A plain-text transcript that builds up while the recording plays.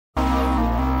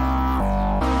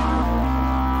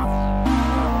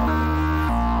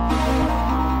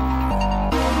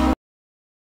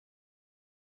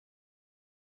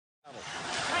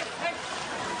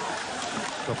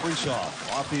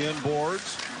Kaprizov off the end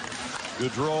boards.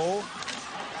 Gaudreau.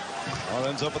 Well,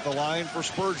 ends up at the line for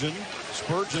Spurgeon.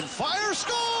 Spurgeon fires,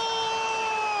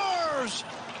 scores!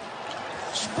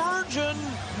 Spurgeon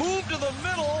moved to the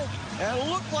middle and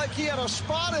looked like he had a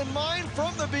spot in mind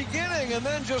from the beginning, and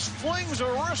then just flings a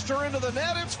wrister into the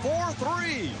net. It's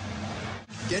 4-3.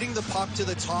 Getting the puck to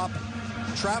the top,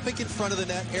 traffic in front of the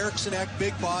net, Eriksson,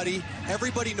 big body.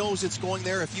 Everybody knows it's going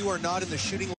there if you are not in the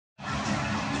shooting.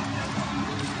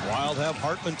 Wild have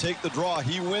Hartman take the draw.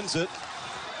 He wins it.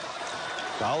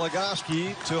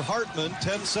 Goligoski to Hartman.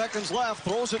 10 seconds left.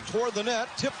 Throws it toward the net.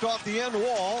 Tipped off the end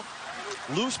wall.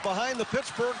 Loose behind the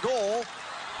Pittsburgh goal.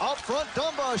 Out front,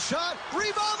 Dumba, a shot.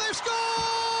 Rebound, they score!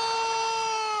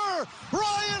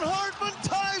 Ryan Hartman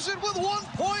ties it with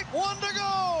 1.1 to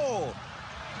go.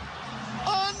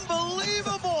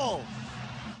 Unbelievable.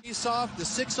 Face off the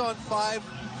 6-on-5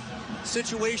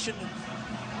 situation.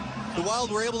 The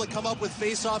Wild were able to come up with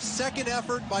face-off. Second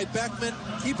effort by Beckman,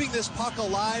 keeping this puck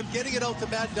alive, getting it out to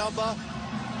Matt Dumba.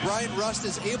 Brian Rust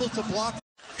is able to block.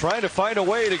 Trying to find a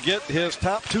way to get his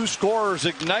top two scorers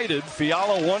ignited.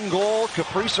 Fiala 1 goal,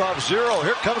 Kaprizov 0.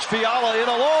 Here comes Fiala in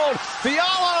alone.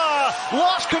 Fiala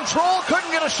lost control, couldn't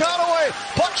get a shot away.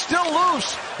 Puck still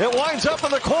loose. It winds up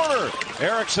in the corner.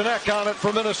 Eriksson on it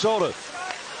for Minnesota.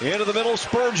 Into the middle,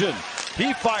 Spurgeon.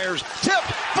 He fires. Tip.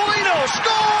 Foligno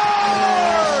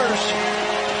scores!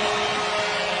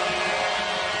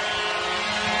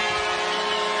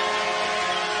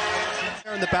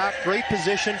 In the back, great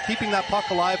position, keeping that puck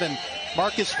alive, and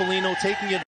Marcus Foligno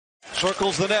taking it.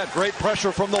 Circles the net. Great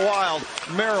pressure from the Wild.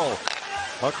 Merrill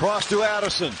across to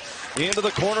Addison. Into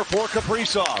the corner for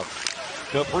Kaprizov.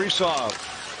 Kaprizov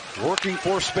working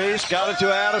for space. Got it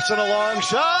to Addison. A long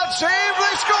shot. Save.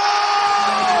 They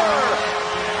score!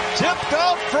 Tipped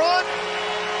out front.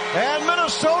 And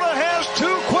Minnesota has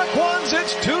two quick ones.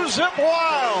 It's 2-zip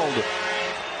Wild.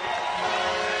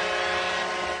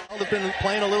 Have been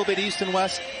playing a little bit east and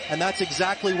west, and that's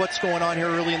exactly what's going on here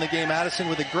early in the game. Addison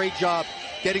with a great job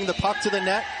getting the puck to the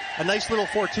net. A nice little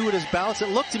fortuitous bounce. It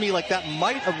looked to me like that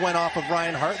might have went off of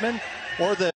Ryan Hartman,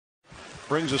 or the...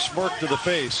 Brings a smirk to the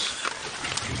face.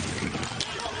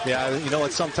 Yeah, you know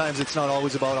what, sometimes it's not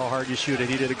always about how hard you shoot it.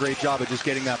 He did a great job of just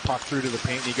getting that puck through to the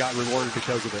paint, and he got rewarded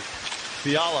because of it.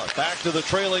 Fiala back to the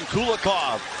trailing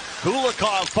Kulikov.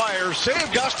 Kulikov fires,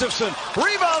 save Gustafson,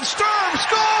 rebound, Sturm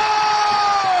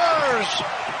scores!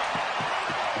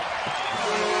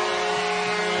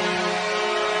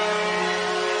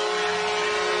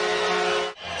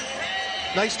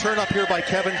 Nice turn up here by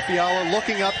Kevin Fiala,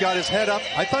 looking up, got his head up.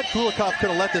 I thought Kulikov could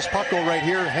have let this puck go right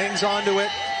here, hangs on to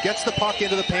it, gets the puck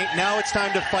into the paint. Now it's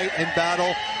time to fight and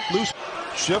battle. Loose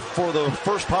shift for the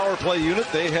first power play unit.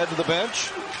 They head to the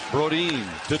bench. Brodin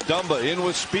to Dumba, in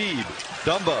with speed.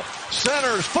 Dumba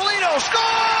centers, Foligno scores!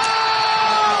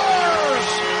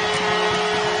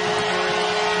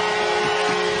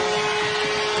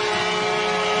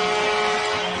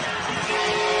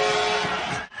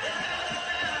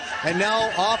 And now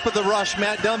off of the rush,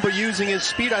 Matt Dumba using his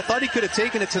speed. I thought he could have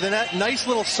taken it to the net. Nice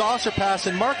little saucer pass,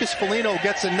 and Marcus Foligno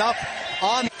gets enough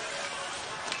on.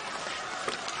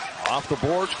 Off the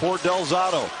boards for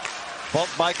Delzato.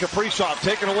 Bumped by Kaprizov,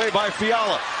 taken away by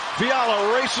Fiala.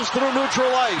 Fiala races through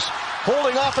neutral ice.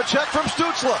 Holding off a check from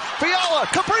Stützle. Fiala,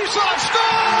 Kaprizov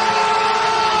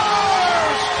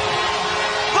scores!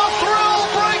 The thrill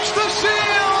breaks the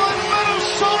seal, and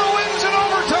Minnesota wins in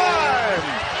overtime.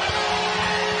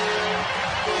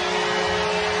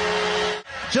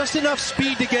 Just enough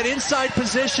speed to get inside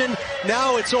position.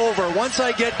 Now it's over. Once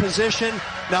I get position,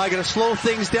 now I got to slow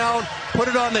things down, put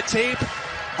it on the tape.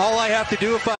 All I have to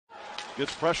do if I...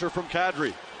 Gets pressure from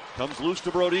Kadri. Comes loose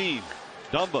to Brodin.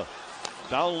 Dumba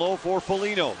down low for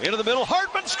Foligno. Into the middle.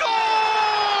 Hartman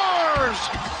scores!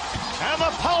 And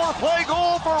the power play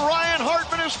goal for Ryan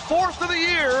Hartman is 4th of the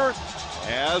year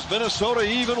as Minnesota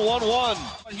even 1-1.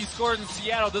 He scored in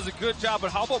Seattle, does a good job,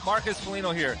 but how about Marcus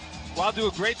Foligno here? Wild do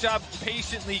a great job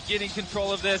patiently getting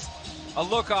control of this. A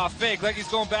look-off fake, like he's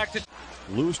going back to...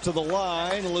 Loose to the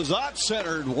line. Lizotte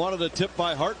centered. Wanted a tip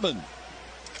by Hartman.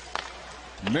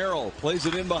 Merrill plays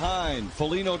it in behind.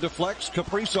 Foligno deflects.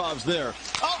 Kaprizov's there.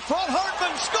 Out front,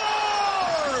 Hartman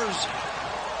scores!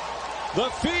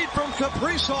 The feed from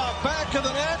Kaprizov back to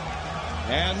the net.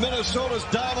 And Minnesota's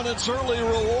dominance early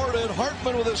rewarded.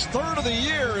 Hartman with his 3rd of the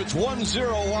year. It's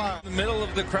 1-0 Wild. In the middle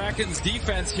of the Kraken's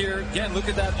defense here. Again, look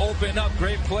at that open up.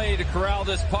 Great play to corral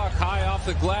this puck high off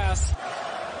the glass.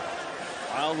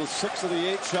 Wild with 6 of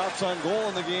the 8 shots on goal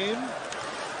in the game.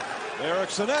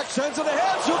 Eriksson sends it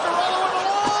ahead. Zuccarello in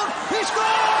alone. He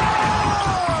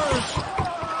scores!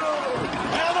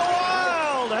 And the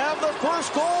Wild have the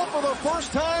first goal for for the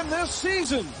first time this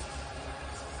season.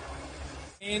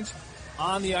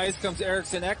 On the ice comes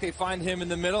Eriksson Ek. They find him in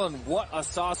the middle, and what a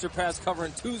saucer pass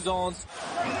covering two zones.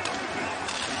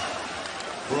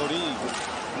 Brodin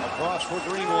across for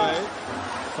Greenway.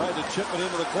 Tried to chip it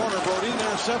into the corner. Brodin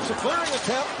intercepts a clearing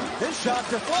attempt. His shot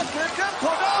deflected. Good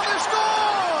pull down to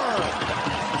score!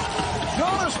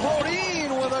 Jonas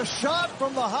Brodin with a shot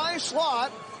from the high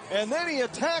slot, and then he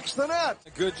attacks the net.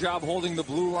 A good job holding the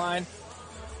blue line,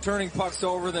 turning pucks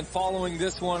over, then following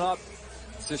this one up.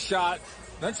 It's a shot.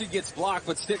 Eventually gets blocked,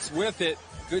 but sticks with it.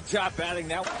 Good job batting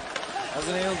that one.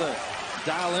 Wasn't able to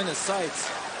dial in his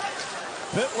sights.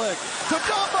 Pitlick to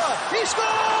Dumba. He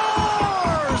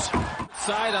scores!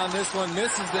 Side on this one,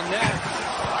 misses the net.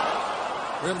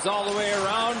 Rims all the way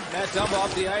around. Matt Dumba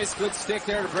off the ice. Good stick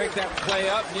there to break that play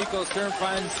up. Nico Stern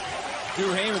finds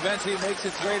Drew Haim. Eventually makes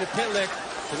its way to Pitlick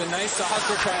with a nice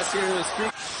saucer pass here to the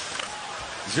streak.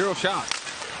 0 shots.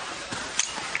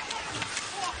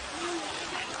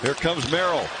 Here comes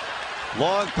Merrill.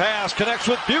 Long pass, connects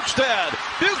with Bukestad.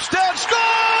 Bukestad scores!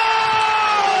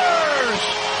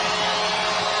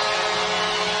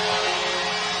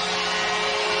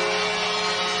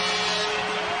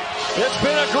 It's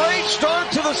been a great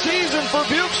start to the season for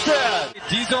Bukestad.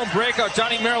 D-zone breakout.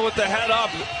 Johnny Merrill with the head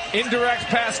up. Indirect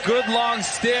pass, good long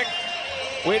stick.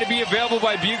 Way to be available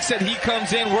by Bukestad. He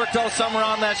comes in, worked all summer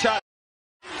on that shot.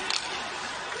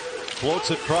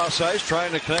 Floats it cross ice,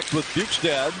 trying to connect with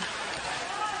Bukestad.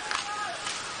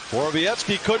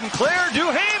 Borowiecki couldn't clear.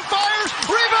 Duhaime fires.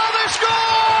 Rebound, they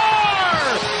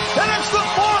score! And it's the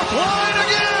fourth line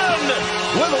again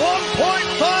with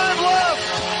 1.5 left.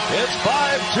 It's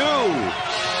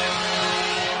 5-2.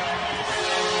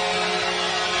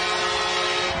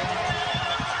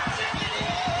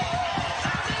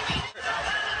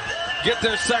 Get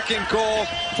their second goal.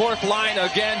 Fourth line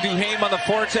again. Duhaime on the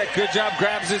forecheck. Good job.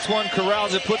 Grabs this one.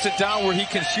 Corrals it. Puts it down where he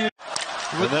can shoot.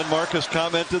 And then Marcus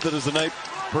commented that as the night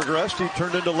progressed, he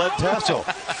turned into Ted Lasso.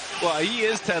 Well, he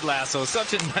is Ted Lasso.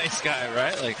 Such a nice guy,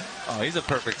 right? Like, oh, he's a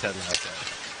perfect Ted Lasso.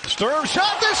 Sturm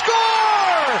shot. They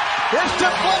score! It's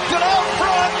deflected out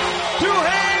front.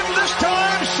 Duhaime this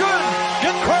time should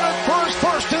get credit for his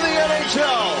first in the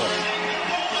NHL.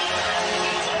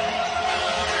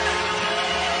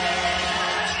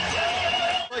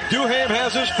 Duhaime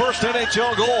has his first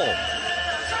NHL goal.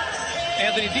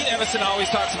 Anthony, Dean Evason always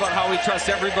talks about how he trusts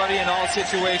everybody in all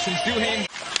situations. Duhaime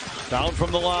down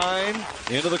from the line,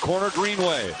 into the corner,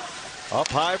 Greenway. Up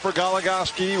high for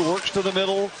Goligoski, works to the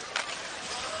middle.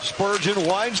 Spurgeon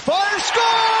winds, fires, scores!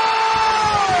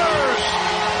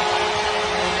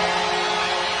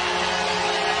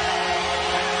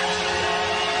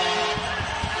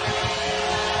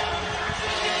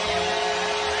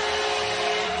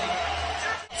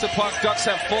 The puck, Ducks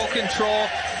have full control.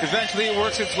 Eventually it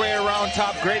works its way around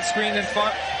top. Great screen in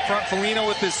front. Foligno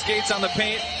with his skates on the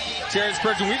paint. Jared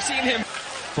Spurgeon, we've seen him.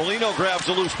 Foligno grabs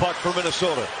a loose puck for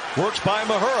Minnesota. Works by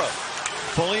Mahura.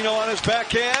 Foligno on his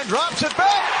backhand, drops it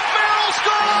back. Merrill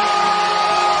scores!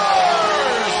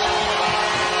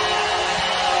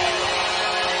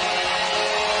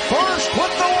 First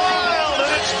with the Wild,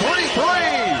 and it's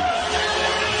 3-3.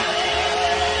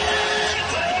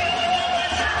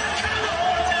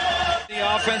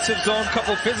 Offensive zone,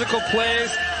 couple physical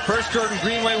plays. First Jordan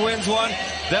Greenway wins one.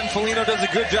 Then Foligno does a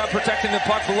good job protecting the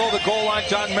puck below the goal line.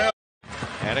 John Merrill.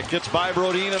 And it gets by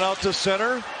Brodin and out to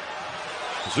center.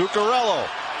 Zuccarello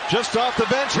just off the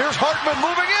bench. Here's Hartman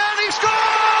moving in. He scores!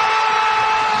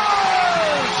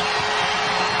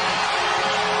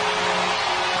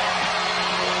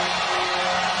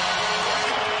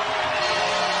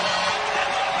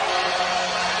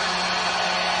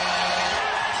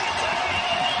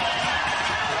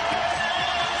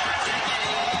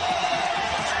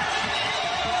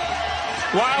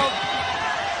 Wild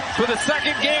for the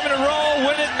second game in a row,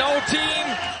 win it, no team.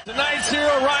 Tonight's hero,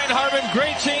 Ryan Hartman,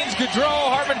 great change,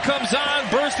 Gaudreau. Hartman comes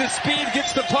on, bursts his speed,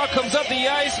 gets the puck, comes up the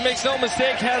ice, makes no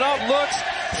mistake, head up, looks,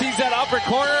 sees that upper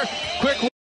corner,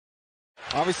 quick.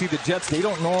 Obviously the Jets, they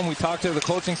don't know him. We talked to the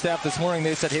coaching staff this morning.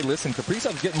 They said, hey, listen,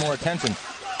 Kaprizov's getting more attention.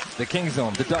 The Kings know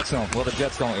him, the Ducks know him. Well, the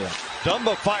Jets don't yet.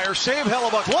 Dumba fires, save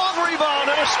Hellebuck, long rebound,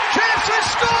 and a chance to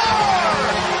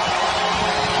score!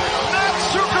 Matt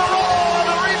Zuccarello on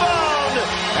the rebound,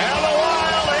 and the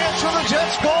Wild answer the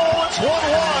Jets' goal. It's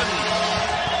 1-1.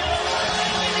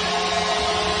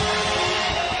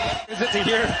 Is it to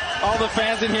hear all the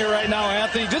fans in here right now,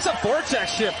 Anthony? Just a forecheck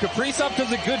shift. Kaprizov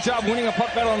does a good job winning a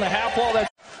puck battle on the half wall.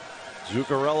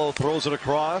 Zuccarello throws it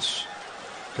across.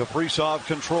 Kaprizov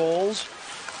controls.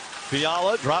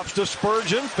 Fiala drops to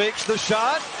Spurgeon, fakes the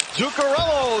shot.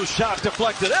 Zuccarello's shot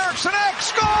deflected. Eriksson Ek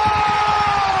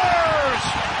scores!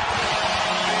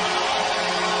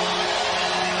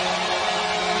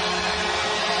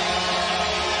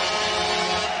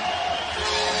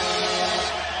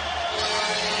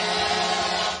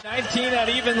 keen at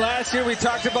even last year. We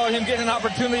talked about him getting an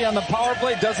opportunity on the power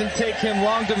play. Doesn't take him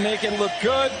long to make it look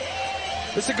good.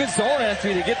 This is a good zone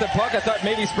entry to get the puck. I thought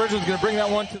maybe Spurgeon was going to bring that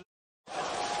one to.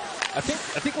 I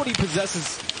think what he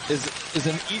possesses is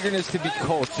an eagerness to be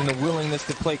coached and a willingness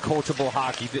to play coachable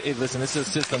hockey. Hey, listen, this is a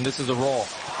system. This is a role.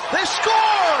 They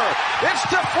score! It's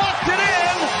deflected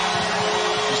in.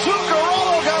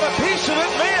 Zuccarello got a piece of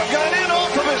it. May have gone in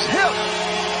off of his hip.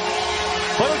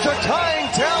 But it's a tying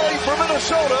tally for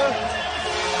Minnesota.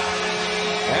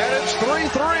 And it's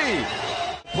 3-3.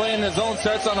 Playing the zone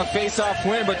starts on a face-off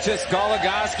win, but just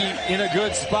Goligoski in a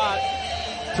good spot.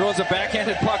 Throws a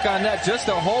backhanded puck on net. Just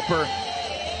a hoper.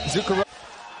 Zuccarello.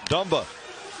 Dumba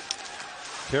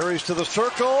carries to the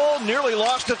circle, nearly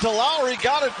lost it to Lowry,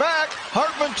 got it back.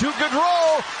 Hartman to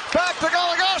Gaudreau, back to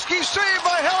Goligoski, saved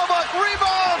by Hellebuck,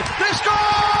 rebound, they score!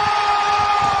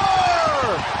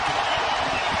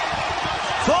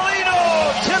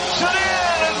 Foligno tips it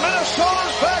in, and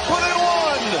Minnesota's back within one.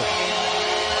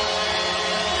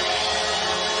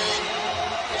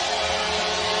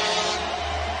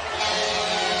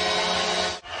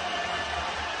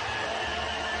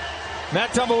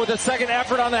 Matt Dumba with a second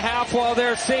effort on the half wall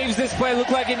there. Saves this play.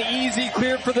 Looked like an easy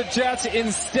clear for the Jets.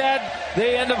 Instead,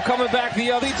 they end up coming back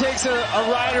the other. He takes a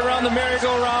ride around the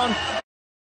merry-go-round.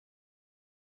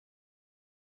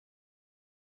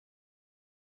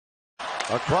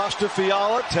 Across to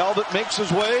Fiala. Talbot makes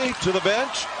his way to the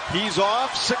bench. He's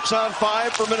off.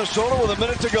 6-on-5 for Minnesota with a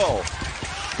minute to go.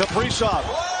 Kaprizov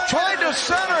trying to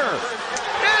center.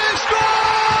 It is score!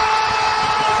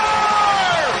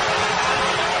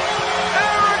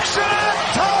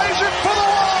 Ties it for the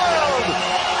Wild.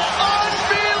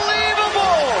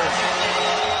 Unbelievable.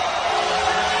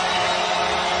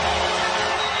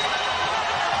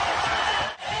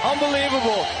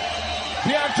 Unbelievable.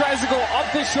 Pionk tries to go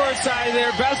up the short side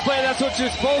there. Best play, that's what you're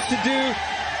supposed to do.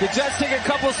 The Jets take a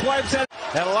couple swipes at.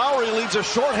 And Lowry leads a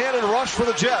shorthanded rush for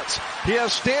the Jets. He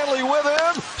has Stanley with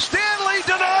him. Stanley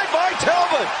denied by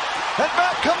Talbot. And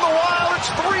back come the Wild. It's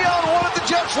 3-on-1 at the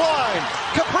Jets line.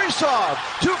 Kaprizov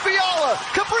to Fiala.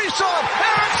 Kaprizov.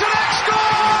 Eriksson scores!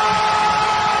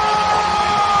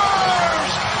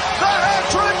 The hat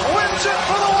trick wins it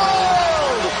for the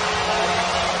Wild.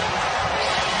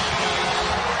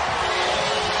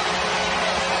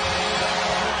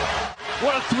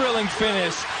 What a thrilling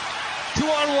finish.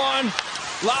 2-on-1.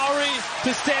 Lowry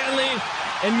to Stanley.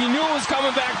 And you knew it was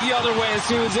coming back the other way as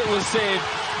soon as it was saved.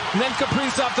 And then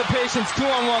Kaprizov to Patience,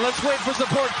 2-on-1. Let's wait for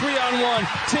support, 3-on-1.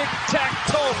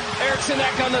 Tic-tac-toe. Eriksson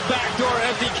on the back door,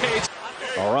 empty cage.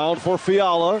 Around for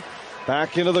Fiala.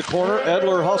 Back into the corner.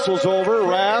 Edler hustles over.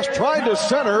 Rask trying to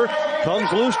center.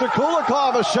 Comes loose to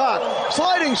Kulikov. A shot.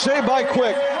 Sliding save by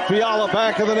Quick. Fiala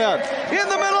back of the net. In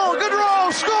the middle.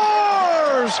 Gaudreau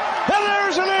scores! And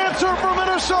there's an answer for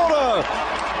Minnesota.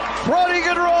 Freddie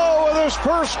Gaudreau with his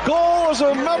first goal as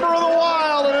a member of the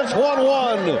Wild, and it's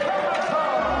 1-1.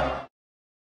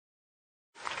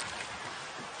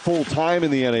 Full time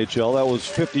in the NHL. That was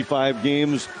 55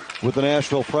 games with the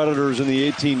Nashville Predators in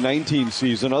the 18-19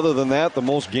 season. Other than that, the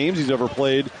most games he's ever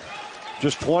played,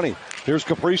 just 20. Here's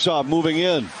Kaprizov moving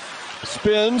in.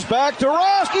 Spins back to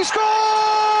Rask. He scores!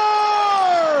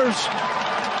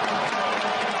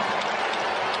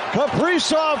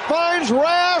 Kaprizov finds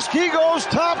Rask. He goes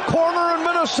top corner, and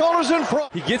Minnesota's in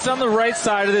front. He gets on the right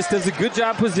side of this, does a good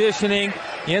job positioning.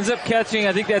 He ends up catching,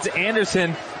 I think that's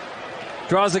Anderson.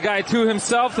 Draws the guy to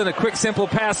himself, and a quick, simple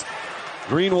pass.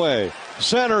 Greenway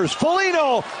centers.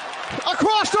 Foligno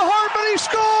across to Hartman. He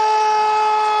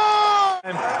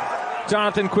scores!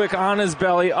 Jonathan Quick on his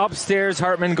belly. Upstairs,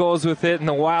 Hartman goes with it, and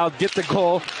the Wild get the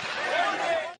goal.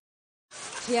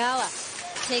 Fiala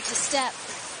takes a step.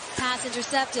 Pass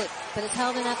intercepted, but it's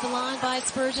held in at the line by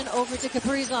Spurgeon over to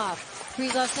Kaprizov.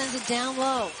 Kaprizov sends it down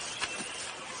low.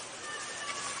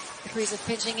 Kaprizov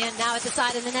pitching in, now at the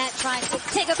side of the net, tries to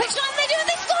take a picture, and they do,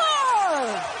 they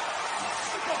score!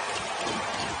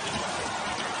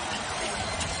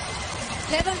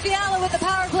 Kevin Fiala with the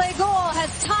power play goal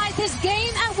has tied this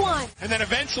game at 1. And then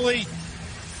eventually,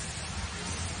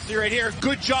 see right here,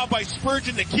 good job by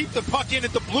Spurgeon to keep the puck in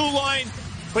at the blue line.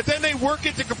 But then they work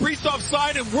it to Kaprizov's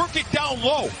side and work it down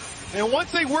low. And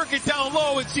once they work it down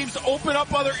low, it seems to open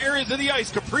up other areas of the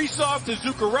ice. Kaprizov to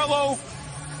Zuccarello.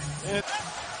 And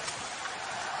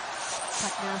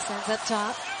Puck now sends up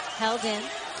top. Held in.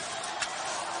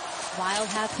 Wild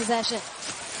have possession.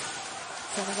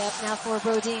 Sending it up now for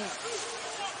Bodine.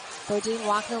 Bodine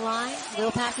walking the line.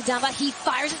 Little pass to Dumba. He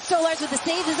fires it. Stolarz with the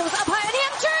save as it was up high on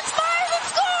him. Turns, fires,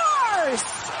 and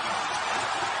scores!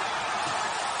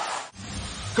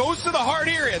 goes to the hard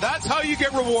area. That's how you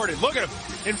get rewarded. Look at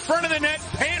him in front of the net,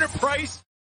 paying a price.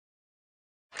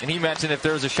 And he mentioned if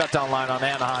there was a shutdown line on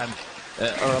Anaheim,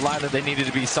 or a line that they needed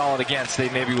to be solid against, they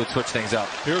maybe would switch things up.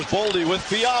 Here's Boldy with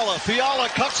Fiala. Fiala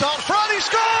cuts out front. He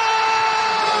scores!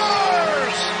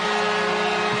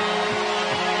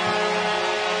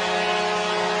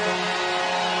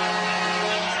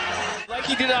 Like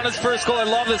he did on his first goal, I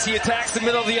love this. He attacks the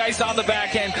middle of the ice on the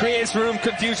backhand, creates room,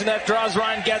 confusion that draws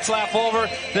Ryan Getzlaf over.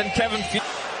 Then Kevin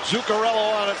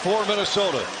Zuccarello on it for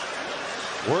Minnesota.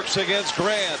 Works against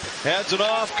Grant. Heads it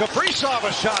off. Kaprizov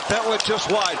a shot. That went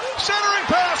just wide. Centering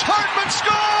pass. Hartman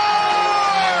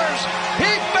scores! He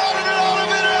batted it out of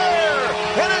midair.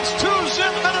 And it's 2-zip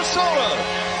Minnesota.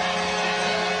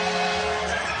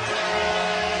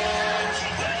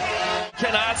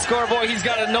 Cannot score. Boy, he's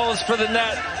got a nose for the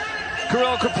net.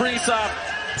 Kirill Kaprizov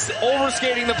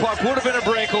overskating the puck. Would have been a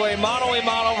breakaway.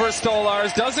 Mano-a-mano versus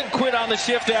Stolars. Doesn't quit on the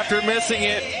shift after missing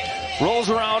it. Rolls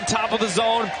around top of the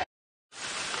zone.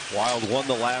 Wild won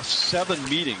the last 7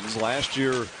 meetings last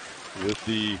year with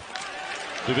the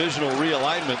divisional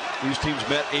realignment. These teams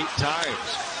met 8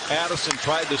 times. Addison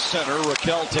tried to center.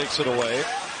 Raquel takes it away.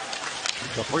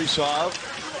 Kaprizov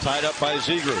tied up by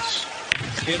Zegras.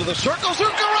 Into the circle.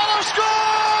 Zuccarello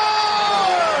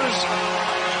scores!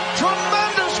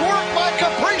 Tremendous work by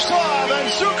Kaprizov,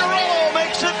 and Zuccarello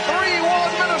makes it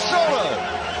 3-1 Minnesota.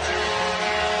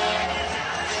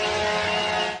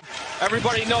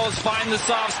 Everybody knows, find the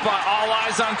soft spot. All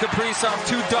eyes on Kaprizov.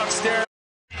 2 Ducks there.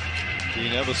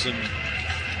 Dean Evison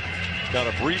got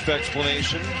a brief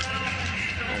explanation.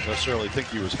 I don't necessarily think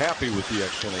he was happy with the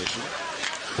explanation.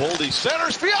 Boldy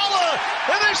centers Fiala,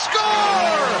 and they score!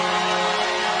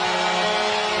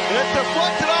 It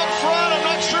deflected out front. I'm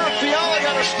not sure if Fiala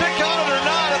got a stick on it or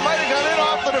not. It might have got in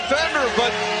off the defender,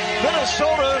 but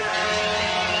Minnesota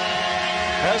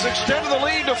has extended the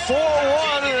lead to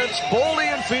 4-1, and it's Boldy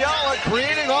and Fiala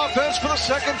creating offense for the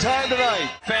second time tonight.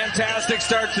 Fantastic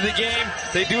start to the game.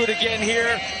 They do it again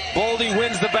here. Boldy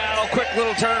wins the battle. Quick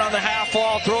little turn on the half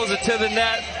wall, throws it to the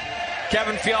net.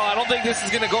 Kevin Fiala, I don't think this is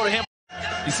going to go to him.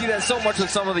 You see that so much with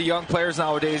some of the young players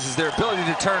nowadays, is their ability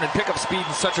to turn and pick up speed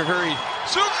in such a hurry.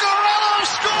 Zuccarello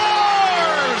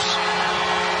scores!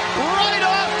 Right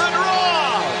off the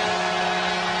draw!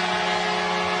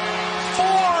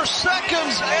 4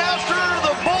 seconds after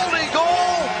the Boldy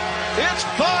goal, it's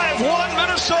 5-1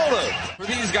 Minnesota. For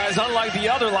these guys, unlike the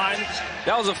other line,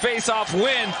 that was a face-off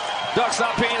win. Ducks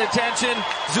not paying attention.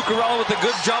 Zuccarello with a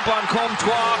good jump on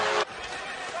Comtois.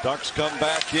 Ducks come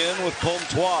back in with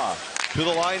Comtois. To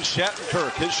the line,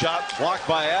 Shattenkirk. His shot blocked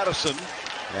by Addison.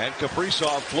 And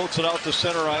Kaprizov floats it out to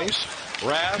center ice.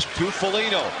 Rask to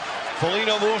Foligno.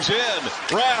 Foligno moves in.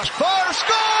 Rask fires,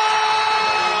 scores!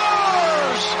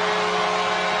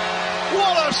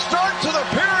 What a start to the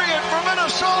period for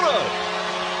Minnesota.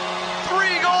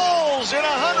 3 goals in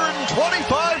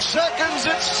 125 seconds.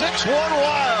 It's 6-1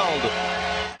 Wild.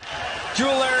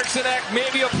 Joel Eriksson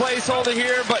maybe a placeholder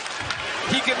here, but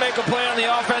he can make a play on the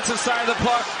offensive side of the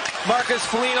puck. Marcus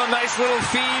Foligno, nice little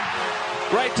feed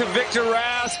right to Victor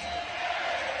Rask.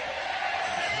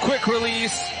 Quick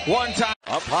release, one time.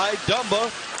 Up high, Dumba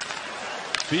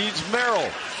feeds Merrill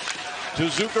to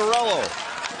Zuccarello.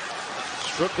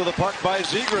 Stripped of the puck by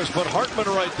Zegras, but Hartman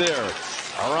right there.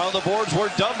 Around the boards where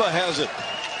Dumba has it.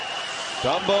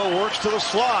 Dumba works to the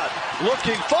slot.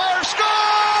 Looking, fire, scores!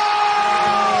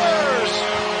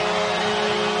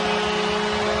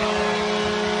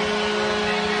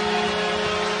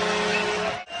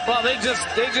 Well, they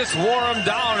just wore him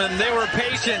down, and they were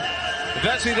patient.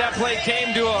 Eventually that play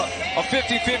came to a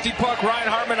 50-50 puck. Ryan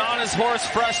Hartman on his horse,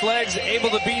 fresh legs, able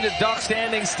to beat a Duck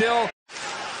standing still.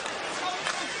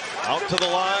 Out to the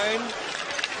line.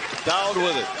 Down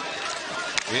with it.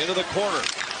 Into the corner.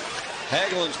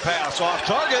 Hagelin's pass off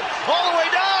target. All the way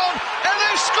down. And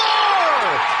they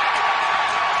score!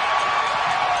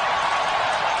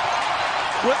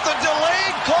 With the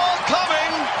delayed call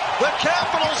coming, the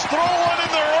Capitals throw one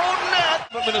in their own net.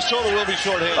 But Minnesota will be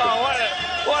shorthanded. Oh,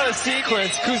 what a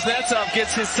sequence. Kuznetsov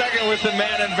gets his second with the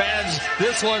man advantage.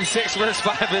 This one 6 versus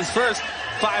 5. His first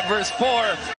 5 versus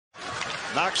 4.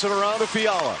 Knocks it around to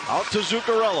Fiala. Out to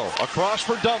Zuccarello. Across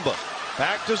for Dumba.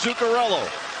 Back to Zuccarello.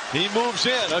 He moves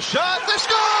in. A shot. They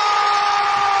score!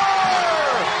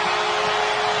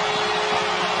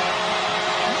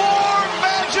 More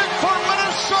magic for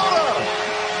Minnesota.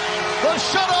 The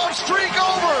shutout streak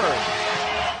over.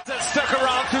 That stuck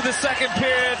around through the second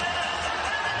period.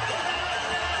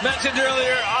 Mentioned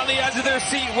earlier, on the edge of their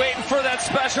seat, waiting for that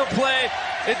special play.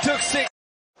 It took 6.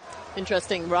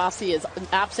 Interesting, Rossi is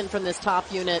absent from this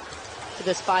top unit for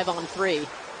this 5-on-3.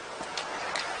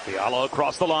 Fiala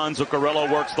across the line. Zuccarello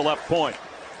works the left point.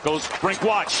 Goes brink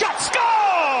wide. Shot, score!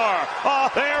 Oh,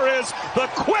 there is the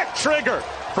quick trigger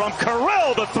from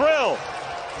Kirill the Thrill.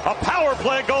 A power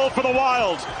play goal for the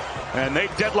Wild. And they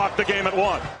deadlock the game at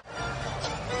 1.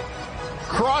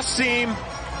 Cross seam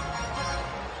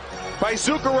by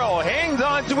Zuccarello. Hangs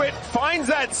on to it, finds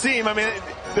that seam. I mean,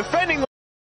 defending.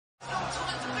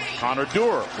 Connor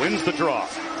Dewar wins the draw.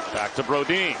 Back to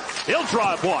Brodin. He'll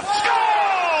drive one. Score!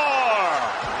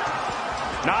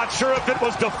 Not sure if it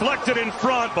was deflected in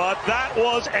front, but that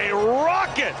was a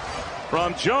rocket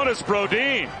from Jonas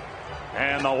Brodin.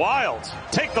 And the Wilds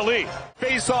take the lead.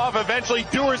 Face off, eventually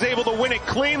Dewar's able to win it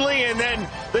cleanly, and then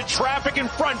the traffic in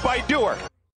front by Dewar.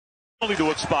 Only to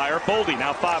expire. Boldy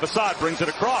now 5 aside, brings it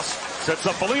across. Sets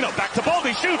up Foligno, back to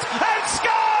Boldy, shoots, and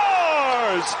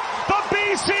scores! The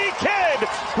BC Kid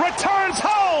returns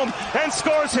home and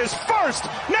scores his first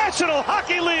National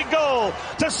Hockey League goal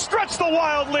to stretch the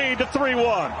Wild lead to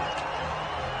 3-1.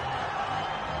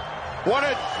 What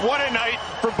a night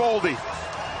for Boldy.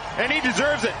 And he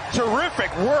deserves it.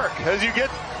 Terrific work as you get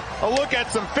a look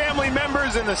at some family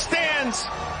members in the stands.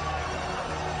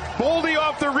 Boldy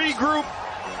off the regroup.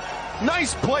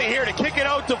 Nice play here to kick it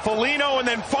out to Foligno and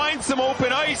then find some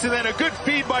open ice, and then a good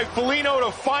feed by Foligno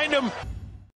to find him.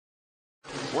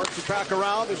 Works it back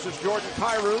around. This is Jordan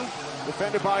Kyrou,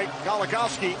 defended by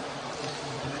Goligoski.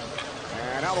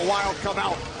 And now the Wild come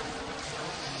out.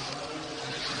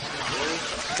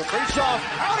 Kaprizov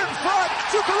out in front.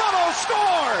 Zuccarello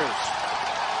scores!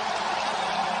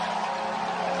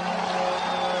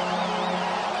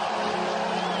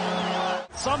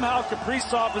 Somehow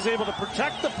Kaprizov is able to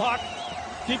protect the puck,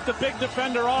 keep the big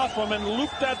defender off him, and loop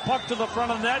that puck to the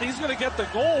front of the net. He's going to get the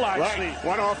goal, actually. Right.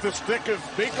 One off the stick of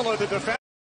Mikkola, the defender.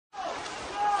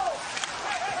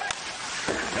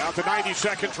 Down to 90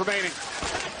 seconds remaining.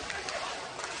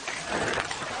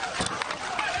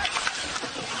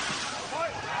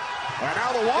 And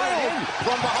now the Wild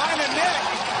from behind the net.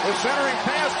 The centering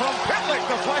pass from Pitlick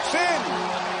deflects in.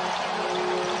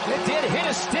 It did hit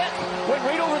a stick, went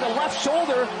right over the left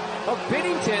shoulder of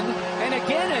Binnington, and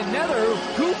again another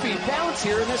goofy bounce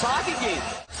here in this hockey game.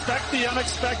 Expect the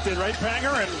unexpected, right,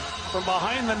 Panger? And from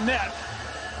behind the net,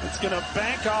 it's going to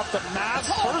bank off the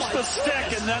mask. First the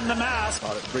stick and then the mask.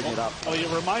 Bring it up. Oh, you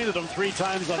reminded him 3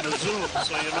 times on the Zoom,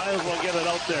 so you might as well get it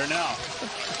out there now.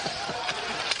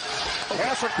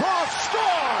 Pass across,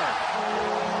 score!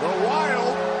 The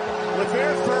Wild, with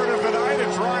their third of the night,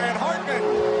 it's Ryan Hartman.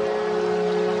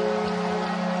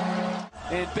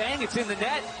 And bang, it's in the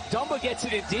net. Dumba gets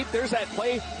it in deep. There's that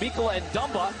play, Mikkola and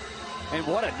Dumba. And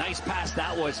what a nice pass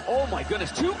that was. Oh my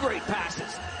goodness, 2 great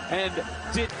passes. And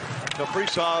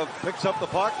Kaprizov picks up the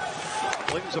puck,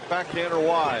 flings a backhander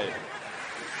wide.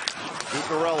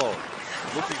 Zuccarello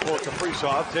looking for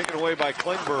Kaprizov, taken away by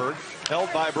Klingberg, held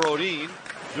by Brodin.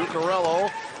 Zuccarello,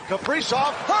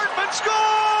 Kaprizov, Hartman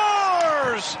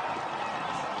scores!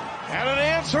 And an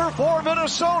answer for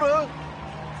Minnesota.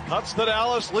 Cuts the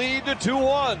Dallas lead to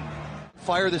 2-1.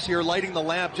 Fire this year, lighting the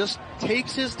lamp, just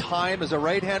takes his time as a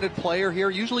right-handed player here.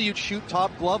 Usually you'd shoot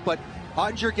top glove, but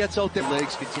Ottinger gets out there.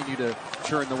 Legs continue to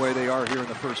churn the way they are here in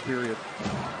the first period.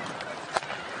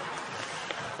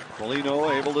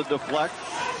 Foligno able to deflect.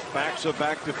 Backs it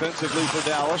back defensively for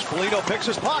Dallas. Foligno picks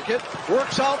his pocket,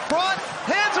 works out front,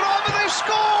 hands it off, and they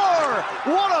score!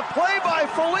 What a play by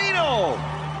Foligno!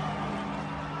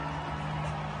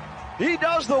 He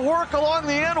does the work along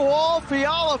the end wall.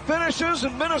 Fiala finishes,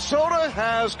 and Minnesota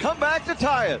has come back to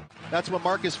tie it. That's what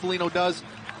Marcus Foligno does.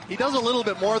 He does a little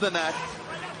bit more than that.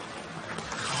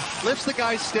 Lifts the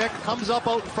guy's stick, comes up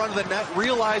out in front of the net,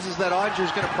 realizes that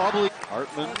Ottinger's going to probably...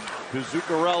 Hartman to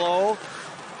Zuccarello.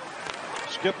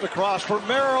 Skipped across for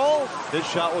Merrill. His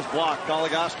shot was blocked.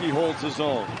 Goligoski holds his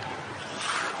own.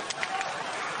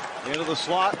 Into the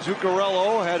slot.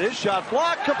 Zuccarello had his shot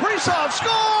blocked. Kaprizov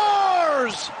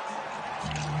scores!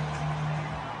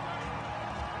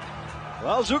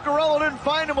 Well, Zuccarello didn't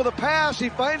find him with a pass. He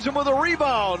finds him with a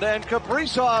rebound. And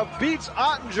Kaprizov beats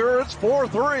Ottinger. It's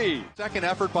 4-3. Second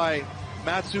effort by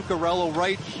Matt Zuccarello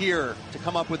right here to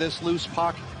come up with this loose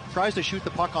puck. Tries to shoot the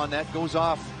puck on net. Goes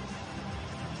off.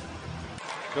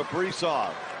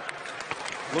 Kaprizov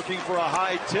looking for a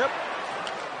high tip.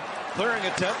 Clearing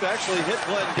attempt actually hit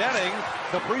Glendening.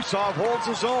 Kaprizov holds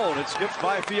his own. It skips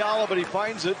by Fiala, but he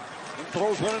finds it and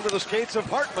throws one into the skates of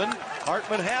Hartman.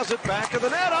 Hartman has it back of the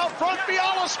net. Out front,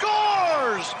 Fiala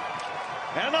scores!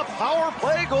 And a power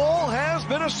play goal has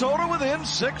Minnesota within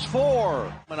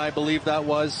 6-4. And I believe that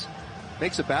was,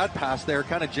 makes a bad pass there,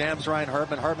 kind of jams Ryan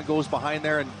Hartman. Hartman goes behind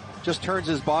there and just turns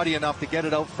his body enough to get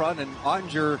it out front, and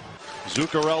Ottinger.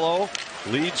 Zuccarello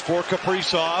leads for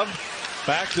Kaprizov.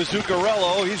 Back to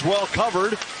Zuccarello. He's well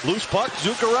covered. Loose puck.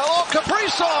 Zuccarello.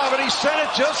 Kaprizov, and he sent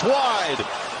it just wide.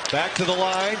 Back to the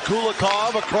line.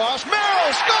 Kulikov across.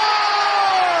 Merrill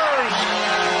scores!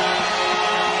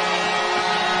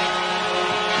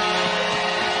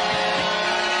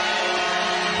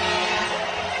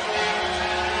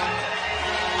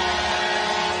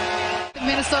 The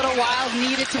Minnesota Wild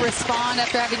needed to respond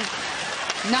after having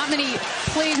not many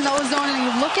plays in the O-zone, and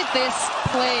you look at this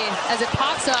play as it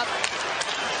pops up,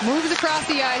 moves across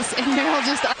the ice, and Merrill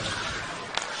just...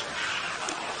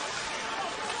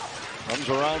 Comes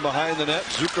around behind the net.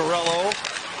 Zuccarello.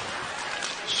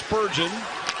 Spurgeon.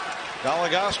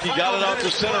 Goligoski got it out to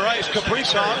center ice.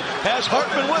 Kaprizov has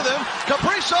Hartman with him.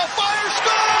 Kaprizov fires,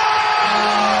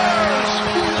 scores!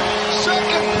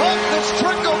 Second puck that's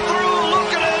trickled through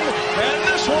Luukkonen, and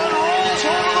this one rolls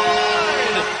over the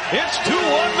line. It's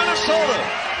 2-1 Minnesota.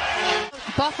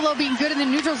 Buffalo being good in the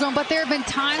neutral zone, but there have been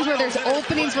times where there's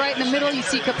openings right in the middle. You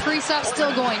see Kaprizov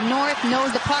still going north,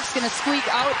 knows the puck's going to squeak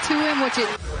out to him, which is...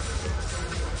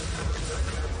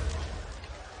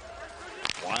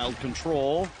 Wild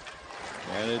control,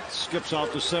 and it skips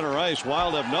out to center ice.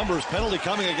 Wild have numbers. Penalty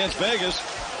coming against Vegas.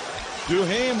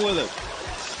 Duhaime with it.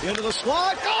 Into the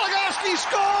slot. Goligoski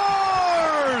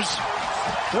scores!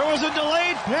 There was a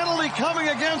delayed penalty coming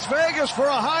against Vegas for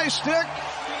a high stick,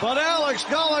 but Alex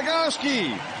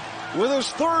Goligoski, with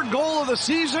his third goal of the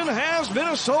season, has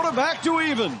Minnesota back to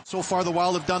even. So far, the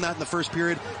Wild have done that in the first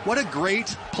period. What a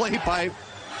great play by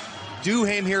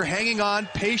Duhaime here, hanging on,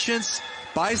 patience,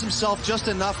 buys himself just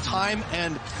enough time,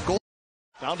 and goal.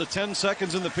 Down to 10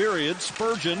 seconds in the period.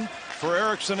 Spurgeon for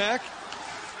Erikssonek.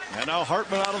 And now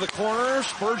Hartman out of the corner.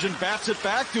 Spurgeon bats it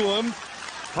back to him.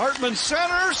 Hartman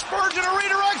center. Spurgeon a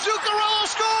redirect. Zuccarello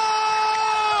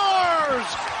scores!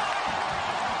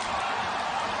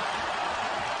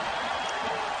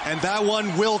 And that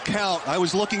one will count. I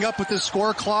was looking up at the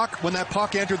score clock when that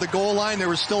puck entered the goal line. There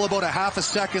was still about a half a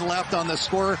second left on the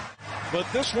score.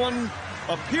 But this one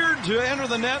appeared to enter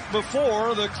the net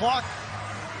before the clock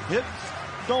hit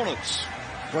donuts.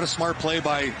 What a smart play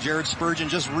by Jared Spurgeon.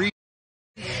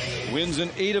 Wins in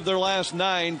 8 of their last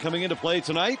 9 coming into play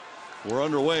tonight. We're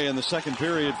underway in the second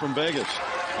period from Vegas.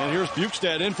 And here's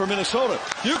Bukestad in for Minnesota.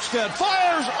 Bukestad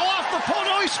fires off the post.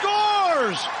 No, he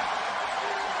scores!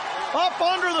 Up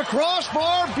under the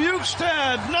crossbar,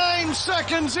 Bukestad, 9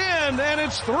 seconds in, and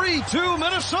it's 3-2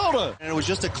 Minnesota. And it was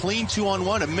just a clean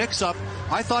 2-on-1, a mix-up.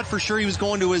 I thought for sure he was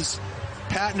going to his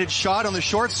patented shot on the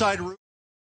short side.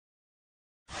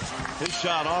 His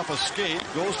shot off a skate,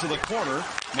 goes to the corner.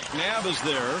 McNabb is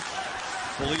there.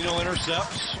 Foligno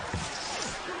intercepts.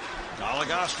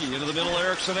 Goligoski into the middle,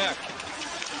 Erikssonek.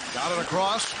 Got it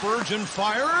across, Spurgeon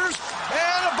fires,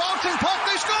 and a bouncing puck,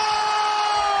 they score!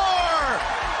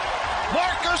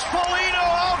 Marcus Foligno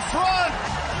out front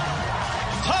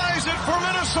ties it for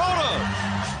Minnesota.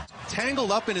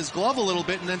 Tangled up in his glove a little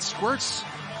bit and then squirts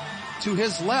to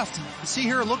his left. You see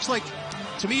here, it looks like,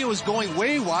 to me, it was going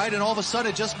way wide, and all of a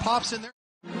sudden it just pops in there.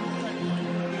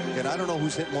 And I don't know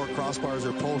who's hit more crossbars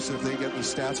or posts, if they get the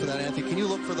stats for that, Anthony. Can you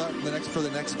look for the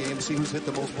next game, see who's hit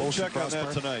the most posts? Check on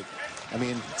that tonight. I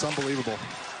mean, it's unbelievable.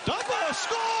 Dumba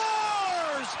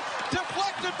scores!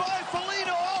 Deflected by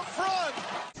Foligno out front.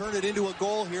 Turn it into a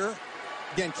goal here.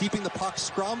 Again, keeping the puck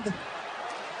scrummed.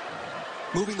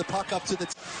 Moving the puck up to the...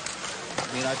 I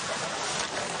mean, I've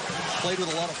played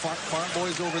with a lot of farm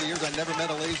boys over the years. I never met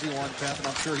a lazy one, Pat, and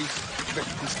I'm sure he's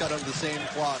cut out of the same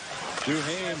cloth.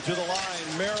 Duhaime to the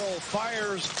line. Merrill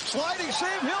fires. Sliding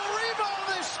save. Hill rebound.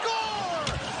 They score!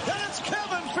 And it's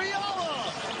Kevin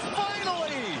Fiala.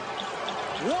 Finally!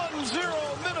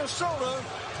 1-0 Minnesota.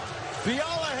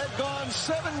 Fiala had gone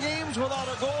 7 games without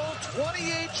a goal.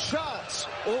 28 shots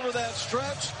over that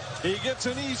stretch. He gets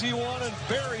an easy one and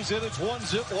buries it. It's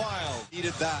 1-0 Wild.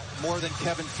 Needed that more than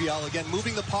Kevin Fiala. Again,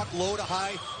 moving the puck low to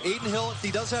high. Aiden Hill, he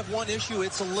does have one issue.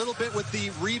 It's a little bit with the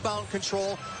rebound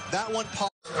control. That one popped.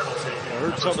 I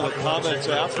heard some of the comments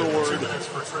afterward.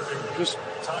 Just,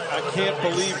 I can't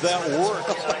believe that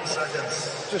worked.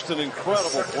 Just an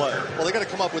incredible play. Well, they got to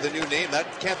come up with a new name. That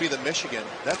can't be the Michigan.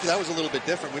 That was a little bit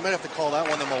different. We might have to call that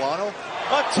one the Milano.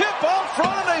 A tip out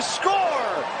front and they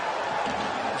score!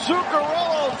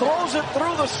 Zuccarello throws it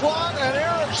through the slot, and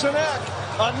Erikssonek,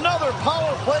 another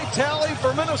power play tally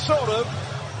for Minnesota.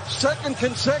 Second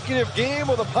consecutive game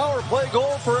with a power play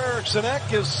goal for Erikssonek,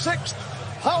 his 6th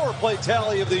power play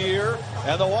tally of the year,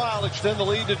 and the Wild extend the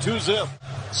lead to 2-0.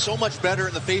 So much better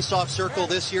in the face-off circle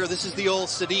this year. This is the old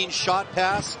Sedin shot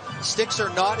pass. Sticks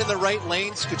are not in the right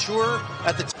lanes. Couture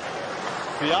at the...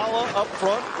 Fiala up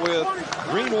front with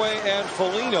Greenway and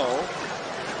Foligno.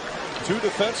 2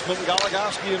 defensemen,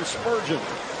 Goligoski and Spurgeon.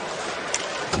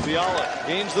 Fiala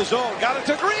gains the zone. Got it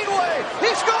to Greenway.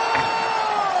 He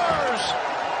scores!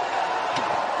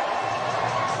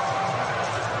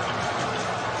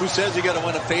 Who says you got to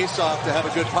win a faceoff to have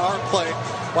a good power play?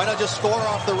 Why not just score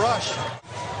off the rush?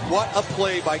 What a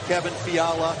play by Kevin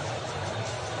Fiala.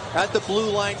 At the blue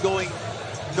line going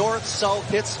north-south,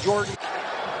 hits Jordan.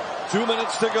 2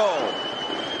 minutes to go.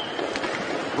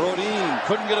 Brodin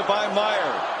couldn't get it by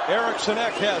Meyer. Eriksson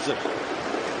Ek has it.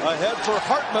 Ahead for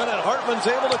Hartman, and Hartman's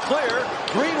able to clear.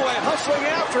 Greenway hustling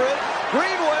after it.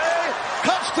 Greenway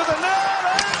cuts to the net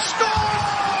and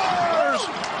scores!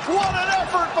 What an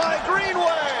effort by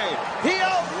Greenway! He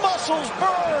outmuscles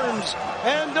Burns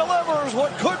and delivers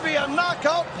what could be a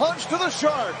knockout punch to the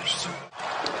Sharks.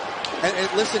 And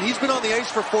listen, he's been on the ice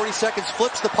for 40 seconds,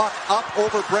 flips the puck up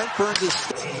over Brent Burns'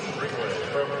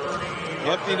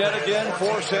 Empty net again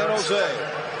for San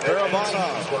Jose.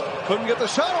 Barabanov couldn't get the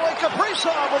shot away.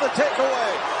 Kaprizov with a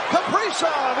takeaway.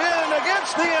 Kaprizov in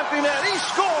against the empty net. He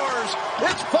scores.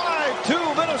 It's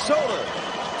 5-2 Minnesota.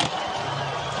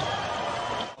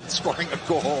 Scoring a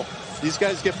goal. These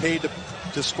guys get paid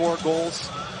to score goals.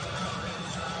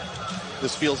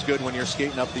 This feels good when you're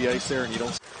skating up the ice there and you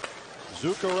don't.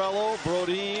 Zuccarello,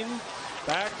 Brodin,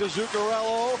 back to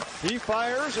Zuccarello. He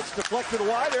fires. It's deflected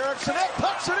wide. Eriksson Ek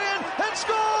puts it in and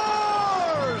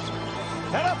scores!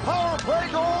 And a power play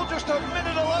goal just a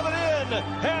minute 11 in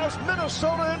has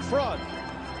Minnesota in front.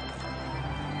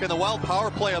 And the Wild power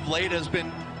play of late has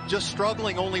been just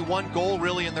struggling. Only one goal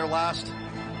really in their last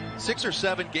 6 or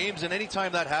 7 games. And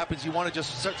anytime that happens, you want to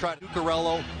just try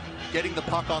Zuccarello getting the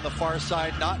puck on the far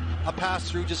side. Not a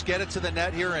pass through, just get it to the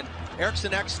net here. And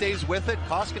Eriksson Ek stays with it.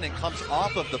 Koskinen comes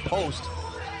off of the post,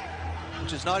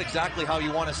 which is not exactly how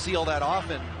you want to seal that off.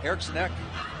 And Eriksson Ek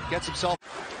gets himself.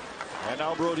 And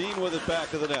now Brodin with it back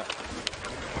to the net.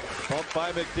 Pumped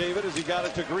by McDavid as he got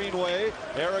it to Greenway.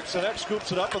 Eriksson Ek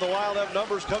scoops it up, and the Wild have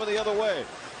numbers coming the other way.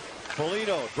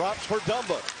 Foligno drops for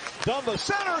Dumba. Dumba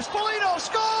centers. Foligno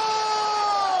scores!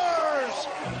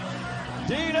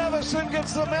 Dean Evason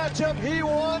gets the matchup he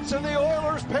wants, and the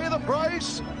Oilers pay the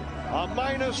price. A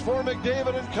minus for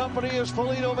McDavid and company as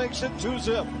Foligno makes it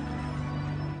 2-zip.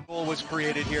 Goal was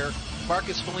created here.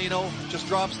 Marcus Foligno just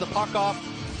drops the puck off.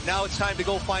 Now it's time to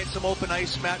go find some open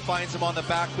ice. Matt finds him on the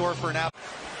back door for an out.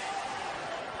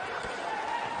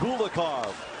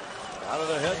 Kulikov out of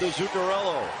the head to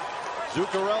Zuccarello.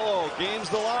 Zuccarello gains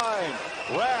the line.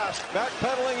 Rask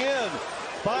backpedaling in.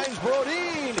 Finds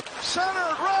Brodin.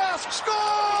 Centered. Rask scores!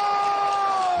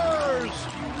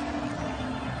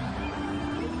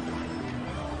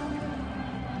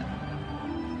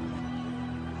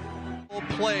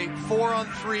 Play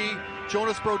 4-on-3.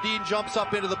 Jonas Brodin jumps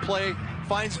up into the play.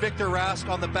 Finds Victor Rask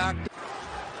on the back.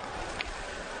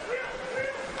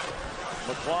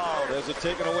 McLeod has it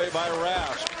taken away by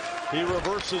Rask. He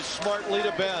reverses smartly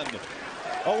to Ben.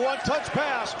 A one-touch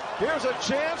pass. Here's a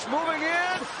chance. Moving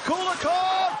in.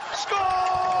 Kulikov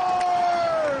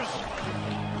scores!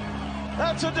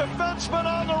 That's a defenseman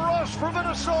on the rush for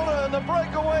Minnesota, and the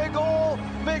breakaway goal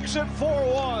makes it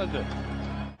 4-1.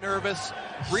 Nervous,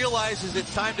 realizes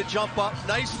it's time to jump up.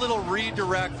 Nice little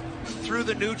redirect through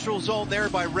the neutral zone there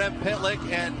by Rem Pitlick,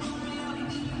 and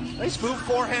nice move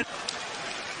forehand.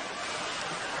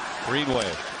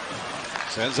 Greenway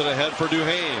sends it ahead for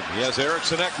Duhaime. He has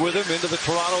Eriksson Ek with him into the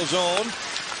Toronto zone.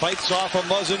 Fights off a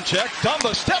Muzzin check.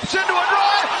 Dumba steps into a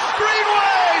drive.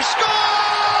 Greenway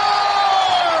scores!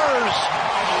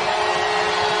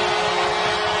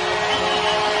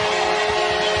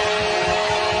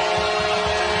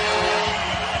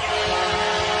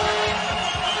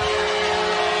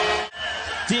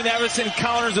 Dean Evason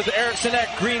counters with Eriksson Ek,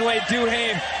 Greenway,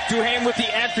 Duhaime. Duhaime with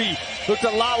the entry. Looked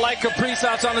a lot like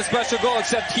Kaprizov's on the special goal,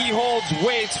 except he holds,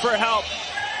 waits for help.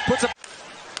 Puts a...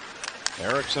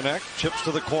 Eriksson Ek chips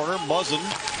to the corner. Muzzin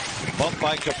bumped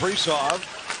by Kaprizov.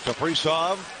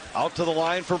 Kaprizov out to the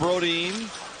line for Brodin.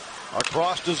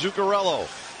 Across to Zuccarello.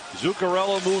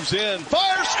 Zuccarello moves in.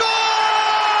 Fire, scores!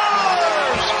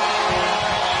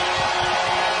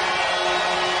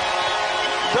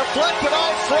 Deflected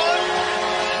out front.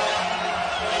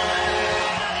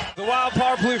 The Wild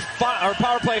power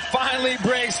play finally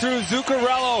breaks through.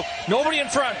 Zuccarello, nobody in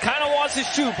front, kind of wants to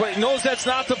shoot, but knows that's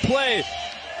not the play.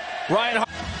 Ryan.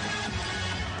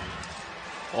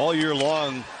 All year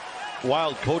long,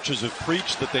 Wild coaches have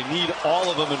preached that they need all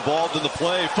of them involved in the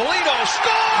play. Foligno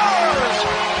scores!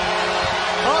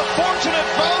 A fortunate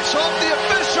bounce off the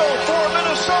official for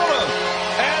Minnesota.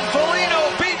 And Foligno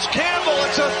beats Campbell.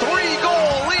 It's a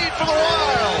 3-goal lead for the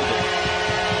Wild.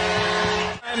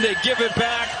 And they give it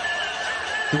back.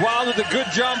 The Wild with a good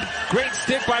jump. Great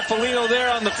stick by Foligno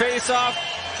there on the faceoff.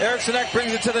 Eriksson Ek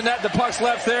brings it to the net. The puck's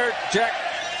left there. Jack.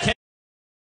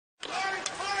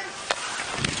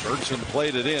 Bergson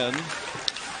played it in.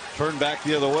 Turned back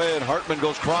the other way, and Hartman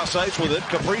goes cross ice with it.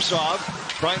 Kaprizov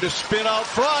trying to spin out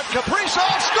front.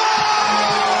 Kaprizov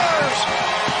scores!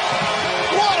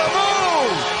 What a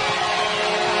move!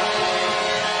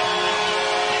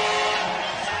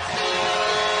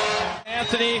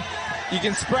 Anthony, you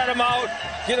can spread them out,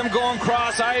 get them going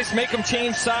cross ice, make them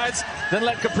change sides, then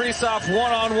let Kaprizov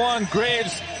one-on-one.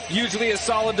 Graves usually a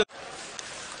solid.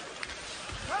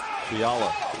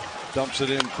 Fiala dumps it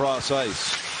in cross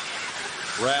ice.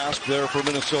 Rask there for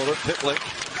Minnesota. Pitlick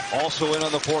also in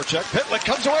on the forecheck. Pitlick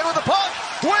comes away with the puck.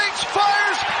 Waits,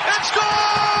 fires, and scores!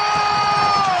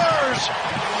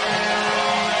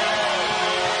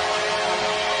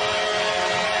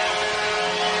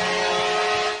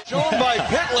 Shown by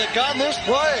Pitlick on this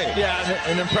play. Yeah,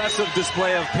 an impressive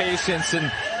display of patience,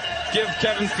 and give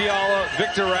Kevin Fiala,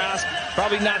 Victor Rask,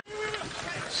 probably not.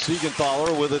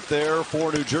 Siegenthaler with it there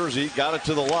for New Jersey. Got it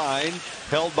to the line.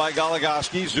 Held by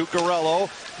Goligoski. Zuccarello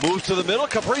moves to the middle.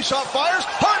 Kaprizov fires.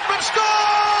 Hartman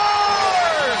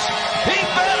scores! He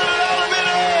batted it out of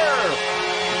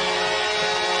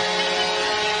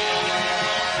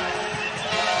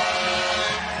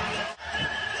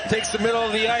midair. Takes the middle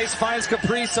of the ice, finds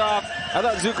Kaprizov. I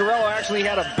thought Zuccarello actually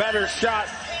had a better shot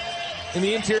in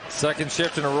the interior. Second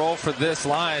shift in a row for this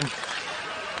line.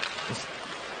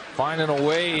 Finding a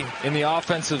way in the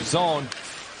offensive zone.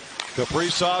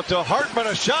 Kaprizov to Hartman,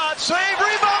 a shot, save,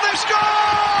 rebound, they score!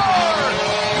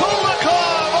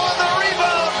 Kulikov on the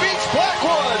rebound, beats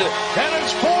Blackwood, and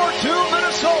it's 4-2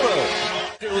 Minnesota.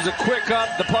 It was a quick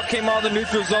up, the puck came out of the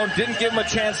neutral zone, didn't give them a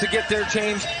chance to get their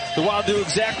change. The Wild do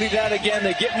exactly that again,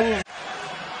 they get moved.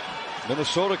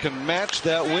 Minnesota can match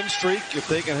that win streak if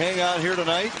they can hang on here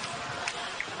tonight.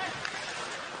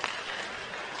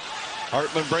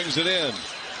 Hartman brings it in.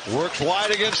 Works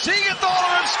wide against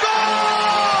Siegenthaler and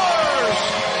scores!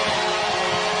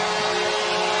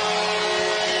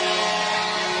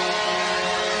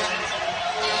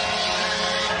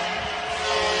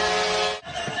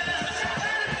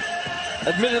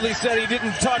 Admittedly said he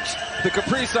didn't touch the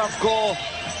Kaprizov goal.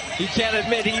 He can't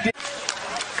admit he did.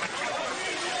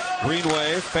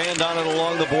 Greenway fanned on it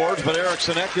along the boards, but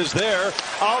Eriksson Ek is there.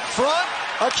 Out front,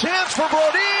 a chance for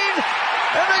Brodin,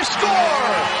 and they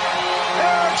score!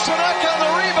 Eriksson Ek on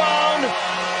the rebound,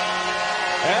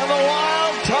 and the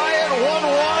Wild tie it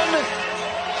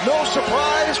 1-1. No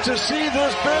surprise to see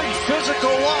this big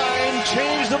physical line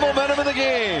change the momentum of the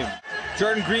game.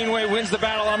 Jordan Greenway wins the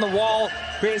battle on the wall,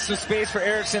 creates some space for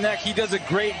Eriksson Ek. He does a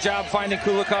great job finding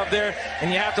Kulikov there,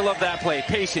 and you have to love that play.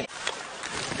 Patient.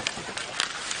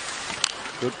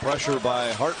 Good pressure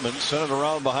by Hartman, sent it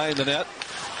around behind the net.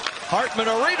 Hartman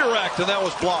a redirect, and that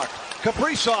was blocked.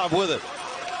 Kaprizov with it.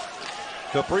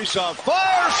 Kaprizov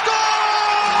fires, scores!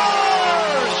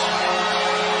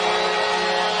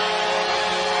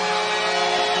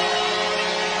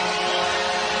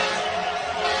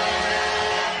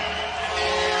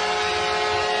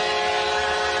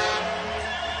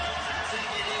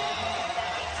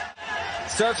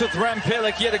 Starts with Rem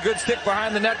Pitlick. He had a good stick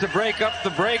behind the net to break up the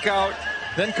breakout.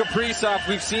 Then Kaprizov,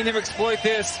 we've seen him exploit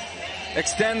this.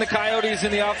 Extend the Coyotes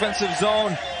in the offensive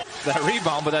zone. That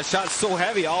rebound, but that shot's so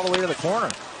heavy all the way to the corner.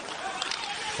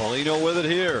 Foligno with it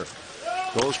here.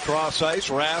 Goes cross ice.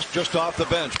 Rask just off the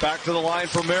bench. Back to the line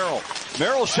for Merrill.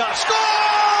 Merrill shot. Scores!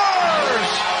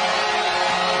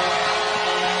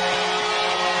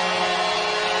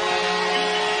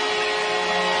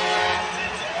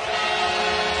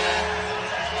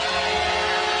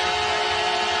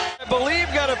 I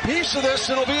believe got a piece of this.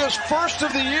 It'll be his first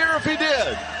of the year if he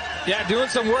did. Yeah, doing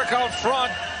some work out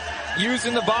front.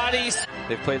 Using the bodies.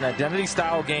 They've played an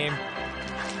identity-style game.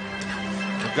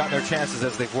 They've gotten their chances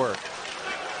as they've worked.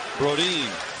 Brodin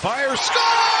fires, scores!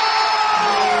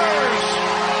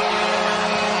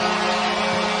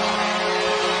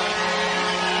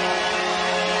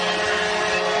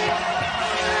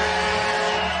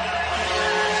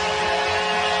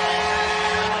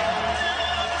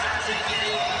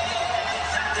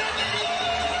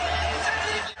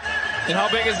 And how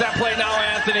big is that play now,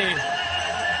 Anthony?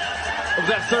 Of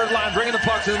that third line, bringing the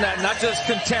puck to the net, not just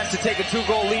content to take a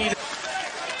 2-goal lead.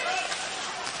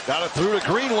 Got it through to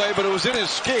Greenway, but it was in his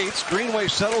skates. Greenway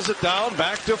settles it down,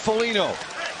 back to Foligno.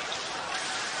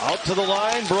 Out to the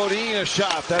line, Brodin, a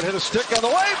shot. That hit a stick on the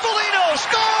way. Foligno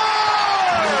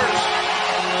scores!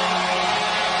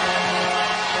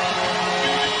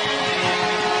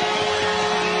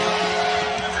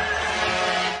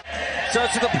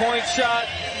 Starts with a point shot,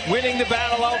 winning the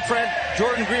battle out front.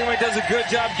 Jordan Greenway does a good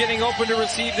job getting open to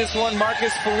receive this one.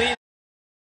 Marcus Foligno.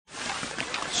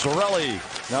 Sorelli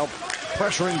now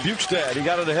pressuring Bukestad. He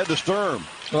got it ahead to Sturm.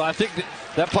 Well, I think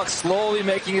that puck's slowly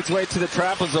making its way to the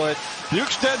trapezoid.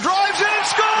 Bukestad drives in and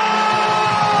scores!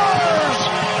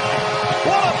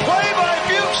 What a play by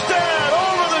Bukestad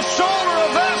over the shoulder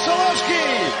of Vasilevsky.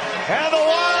 And the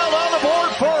Wild on the board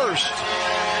first.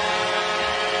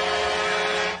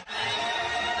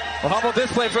 Well, how about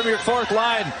this play from your fourth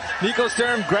line? Nico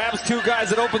Sturm grabs two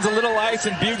guys. It opens a little ice,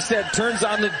 and Bukestad turns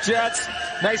on the Jets.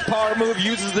 Nice power move,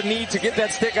 uses the knee to get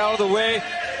that stick out of the way.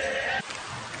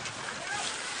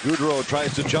 Gaudreau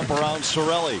tries to jump around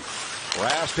Sorelli.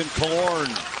 Rask and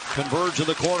Killorn converge in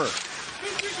the corner.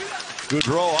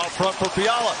 Gaudreau out front for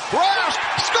Fiala. Rask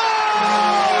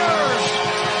scores!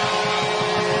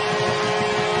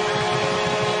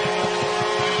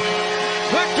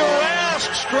 Victor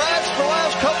Rask scratched the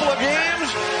last couple of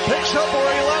games. Picks up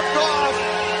where he left off.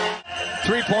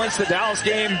 3 points the Dallas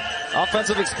game.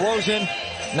 Offensive explosion.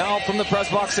 Now from the press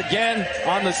box again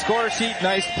on the score sheet.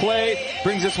 Nice play.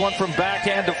 Brings this one from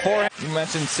backhand to forehand. You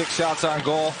mentioned 6 shots on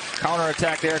goal.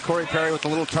 Counter-attack there. Corey Perry with a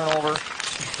little turnover.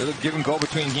 It'll give and go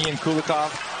between he and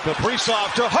Kulikov.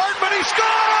 Kaprizov to Hartman. He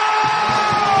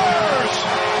scores!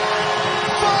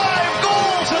 5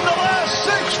 goals in the last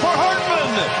 6 for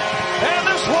Hartman.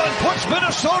 And this one puts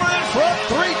Minnesota in front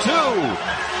 3-2.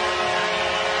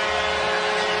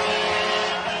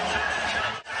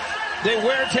 They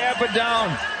wear Tampa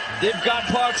down. They've got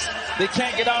pucks. They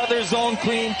can't get out of their zone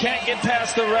clean. Can't get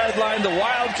past the red line. The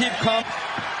Wild keep coming.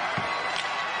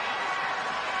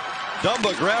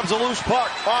 Dumba grabs a loose puck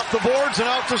off the boards and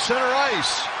out to center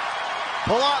ice.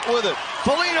 Palat with it.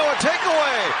 Foligno a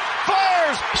takeaway.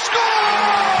 Fires.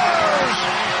 Scores!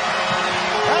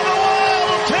 And the Wild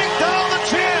will take down the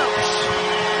champs.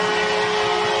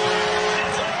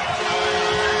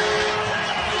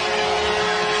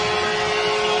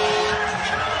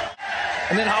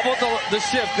 And then how about the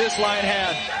shift this line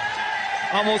had?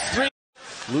 Almost 3.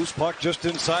 Loose puck just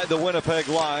inside the Winnipeg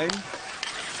line.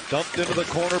 Dumped into the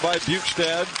corner by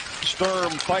Bukestad.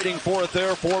 Sturm fighting for it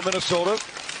there for Minnesota.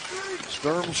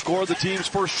 Sturm scored the team's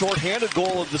first shorthanded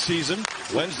goal of the season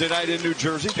Wednesday night in New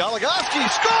Jersey. Goligoski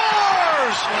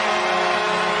scores!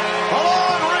 A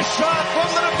long wrist shot from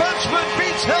the defenseman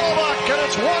beats Hellebuck, and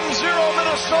it's 1-0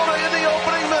 Minnesota in the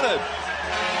opening minute.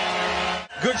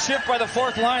 Good shift by the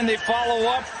fourth line. They follow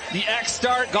up. The X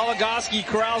start. Goligoski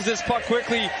corrals this puck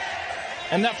quickly.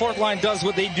 And that fourth line does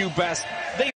what they do best.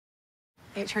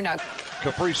 It turned out.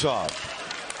 Kaprizov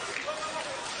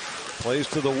plays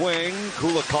to the wing.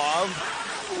 Kulikov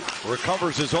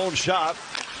recovers his own shot.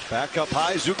 Back up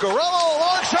high. Zuccarello.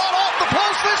 Long shot off the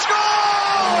post. They score!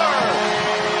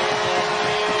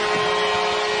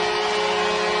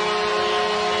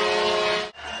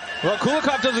 Well,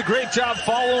 Kulikov does a great job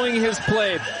following his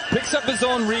play. Picks up his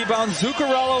own rebound.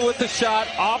 Zuccarello with the shot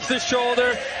off the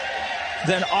shoulder.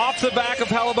 Then off the back of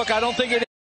Hellebuck. I don't think it.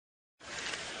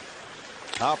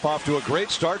 Hop off to a great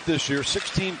start this year.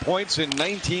 16 points in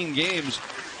 19 games.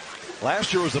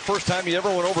 Last year was the first time he ever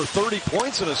went over 30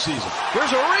 points in a season.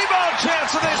 There's a rebound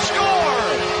chance and they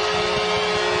score!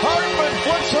 Hartman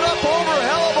flips it up over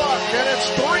Hellebuck and it's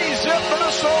 3-zip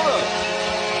Minnesota.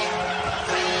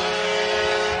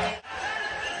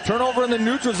 Turnover in the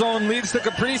neutral zone leads to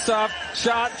Kaprizov.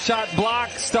 Shot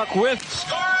blocked, stuck with.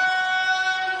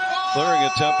 Clearing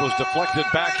attempt was deflected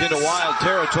back into Wild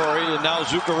territory, and now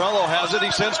Zuccarello has it.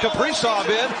 He sends Kaprizov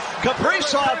in.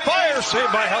 Kaprizov fires,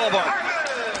 saved by Hellebuck.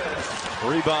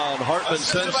 Rebound, Hartman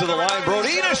sends to the line.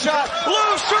 Brodin a shot,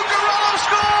 loose, Zuccarello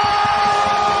scores!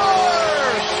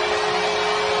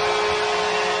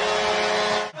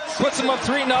 Puts him up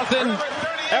 3-0.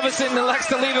 Everson elects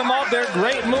to leave him out there.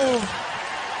 Great move.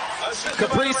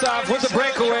 Kaprizov with the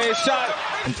breakaway shot.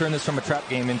 And turn this from a trap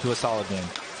game into a solid game.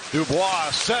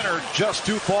 Dubois centered just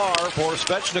too far for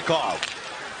Svechnikov.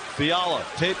 Fiala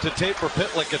tape to tape for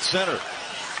Pitlick at center.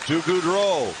 To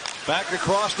Gaudreau. Back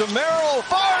across to Merrill.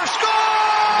 Fire,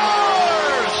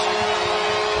 scores!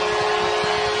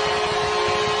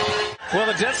 Well,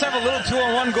 the Jets have a little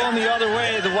 2-on-1 going the other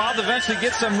way. The Wild eventually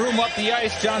get some room up the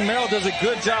ice. John Merrill does a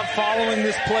good job following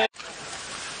this play.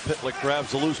 Pitlick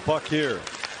grabs the loose puck here.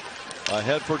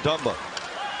 Ahead for Dumba.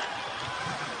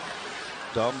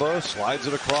 Dumba slides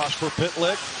it across for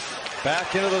Pitlick.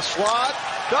 Back into the slot.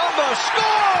 Dumba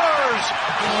scores!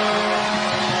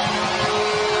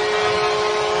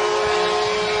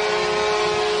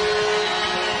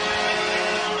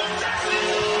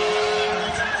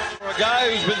 For a guy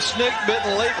who's been snake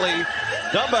bitten lately,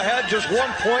 Dumba had just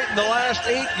 1 point in the last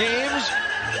 8 games.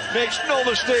 Makes no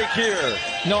mistake here.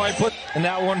 No, and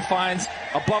that one finds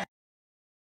above.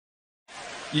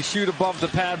 You shoot above the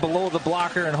pad, below the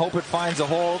blocker, and hope it finds a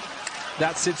hole.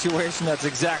 that situation, that's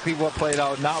exactly what played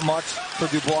out. Not much for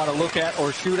Dubois to look at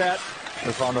or shoot at.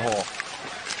 They found a hole.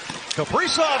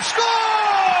 Kaprizov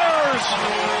scores!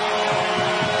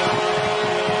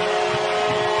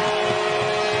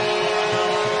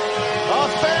 A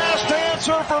fast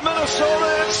answer for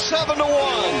Minnesota. It's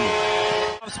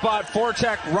 7-1. Spot,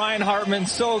 forecheck, Ryan Hartman,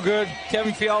 so good.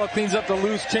 Kevin Fiala cleans up the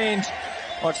loose change.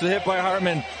 Watch the hit by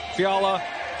Hartman. Fiala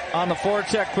on the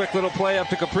forecheck, quick little play up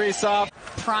to Kaprizov.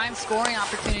 Prime scoring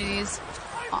opportunities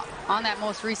on that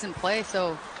most recent play,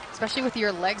 so especially with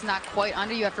your legs not quite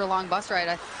under you after a long bus ride,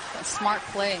 a smart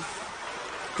play.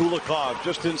 Kulikov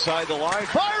just inside the line.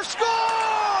 Fire,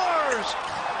 scores!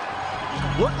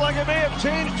 Looked like it may have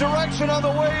changed direction on the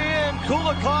way in.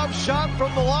 Kulikov's shot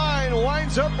from the line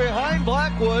winds up behind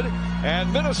Blackwood,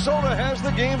 and Minnesota has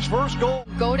the game's first goal.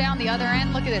 Go down the other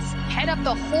end. Look at this. Head up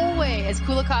the whole way as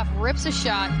Kulikov rips a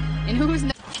shot. And who's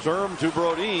next? Sturm to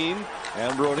Brodin,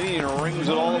 and Brodin rings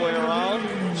it all the way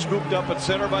around. Scooped up at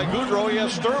center by Goudreau. He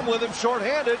has Sturm with him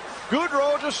shorthanded.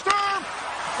 Goudreau to Sturm,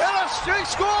 and he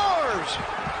scores!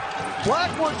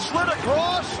 Blackwood slid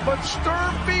across, but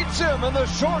Sturm beats him, and the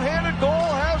shorthanded goal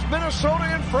has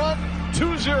Minnesota in front,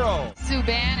 2-0. Subban,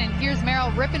 and here's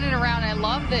Merrill ripping it around. I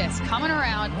love this. Coming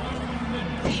around.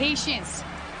 Patience.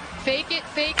 Fake it,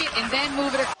 and then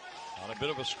move it. On a bit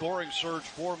of a scoring surge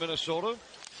for Minnesota.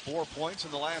 4 points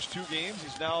in the last 2 games.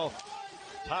 He's now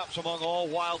tops among all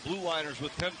Wild Blue Liners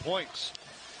with 10 points.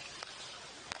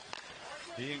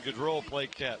 He and Gaudreau play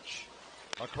catch.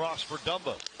 Across for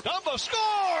Dumba. Dumba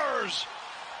scores!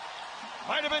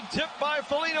 Might have been tipped by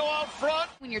Foligno out front.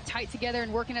 When you're tight together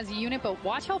and working as a unit, but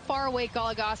watch how far away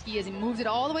Goligoski is. He moves it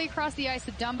all the way across the ice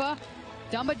to Dumba.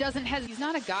 Dumba doesn't hesitate. He's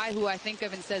not a guy who I think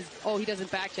of and says, oh, he doesn't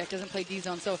back check, doesn't play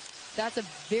D-zone. So that's a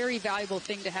very valuable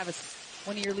thing to have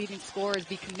one of your leading scorers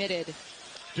be committed.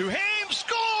 Duhaime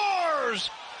scores!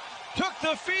 Took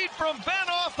the feed from Ben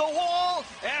off the wall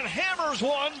and hammers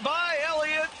one by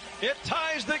Elliott. It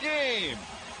ties the game.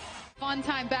 Fun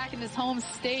time back in this home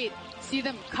state. See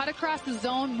them cut across the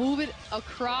zone, move it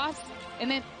across,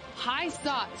 and then high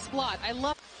slot. I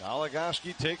love.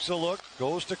 Goligoski takes a look,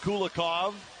 goes to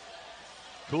Kulikov.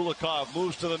 Kulikov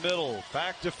moves to the middle,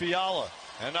 back to Fiala,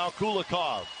 and now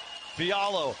Kulikov.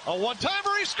 Fiala, a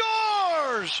one-timer, he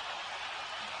scores!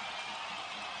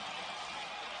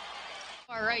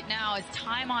 Right now is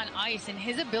time on ice and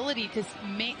his ability to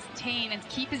maintain and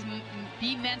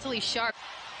be mentally sharp.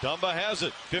 Dumba has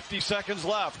it, 50 seconds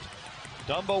left.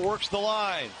 Dumba works the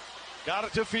line, got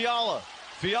it to Fiala.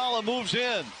 Fiala moves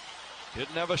in,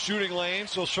 didn't have a shooting lane,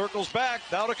 so circles back,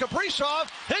 now to Kaprizov.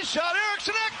 His shot,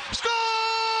 Eriksson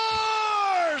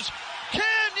scores!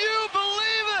 Can you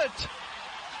believe it?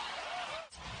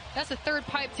 That's the third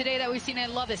pipe today that we've seen. I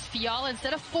love this. Fiala,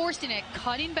 instead of forcing it,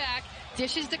 cutting back,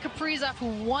 dishes to Kaprizov, who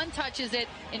one touches it,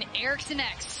 and Eriksson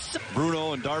X.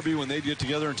 Bruno and Darby, when they get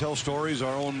together and tell stories,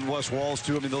 our own Wes Walls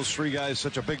too. I mean, those three guys,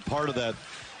 such a big part of that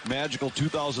magical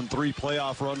 2003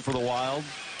 playoff run for the Wild.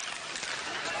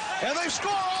 And they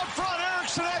score out front.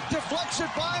 Eriksson Ek deflects it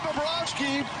by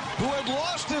Bobrovsky, who had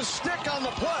lost his stick on the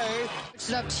play.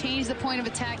 Switch it up, change the point of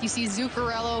attack. You see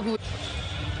Zuccarello, who...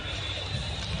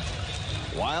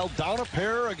 Wild down a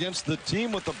pair against the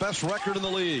team with the best record in the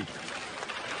league.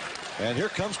 And here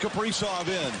comes Kaprizov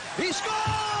in. He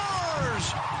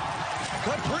scores!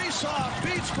 Kaprizov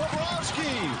beats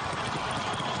Bobrovsky.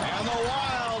 And the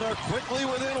Wild are quickly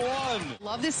within one.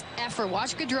 Love this effort.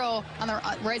 Watch Gaudreau on the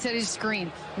right side of his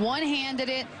screen. One-handed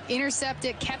it,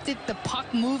 intercepted, kept it, the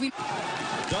puck moving.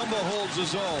 Dumba holds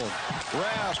his own.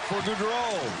 Rask for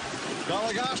Gaudreau.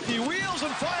 Goligoski wheels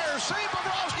and fires. Save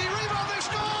Bobrovsky. Rebound. They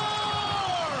score!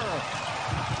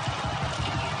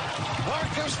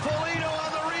 Marcus Foligno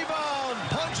on the rebound.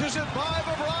 Punches it by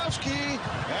Bobrovsky.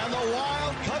 And the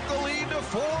Wild cut the lead to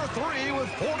 4-3 with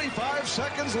 45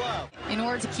 seconds left. In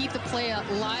order to keep the play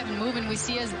alive and moving, we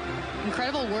see his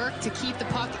incredible work to keep the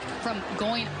puck from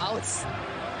going out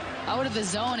of the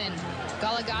zone. And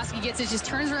Goligoski gets it, just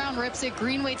turns around, rips it.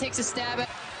 Greenway takes a stab at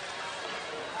it.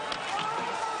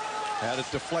 Had it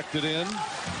deflected in.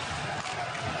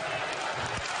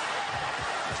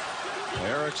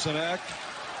 Eriksson Ek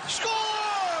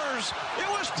scores! It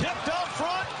was tipped out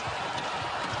front.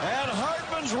 And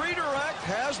Hartman's redirect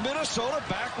has Minnesota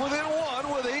back within one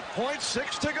with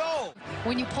 8.6 to go.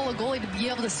 When you pull a goalie to be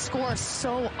able to score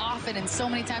so often and so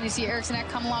many times, you see Eriksson Ek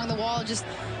come along the wall, just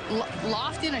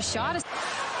loft in a shot.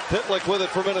 Pitlick with it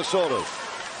for Minnesota.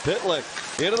 Pitlick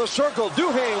into the circle.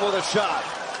 Duhaime with a shot.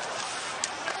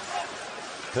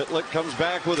 Pitlick comes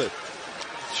back with it.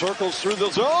 Circles through the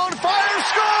zone. Fire,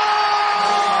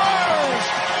 scores!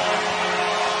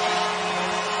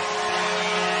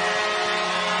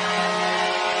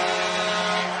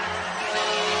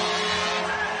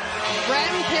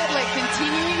 Ryan Pitlick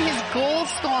continuing his goal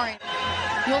scoring.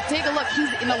 You'll take a look.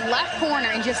 He's in the left corner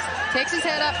and just takes his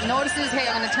head up, notices, hey,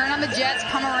 I'm going to turn on the Jets,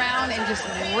 come around, and just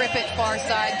rip it far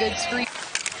side. Good screen.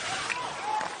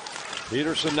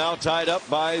 Peterson now tied up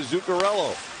by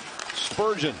Zuccarello.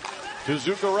 Spurgeon to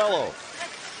Zuccarello.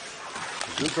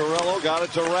 Zuccarello got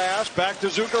it to Rask. Back to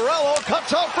Zuccarello.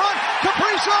 Cuts out front.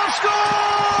 Kaprizov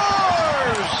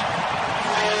scores!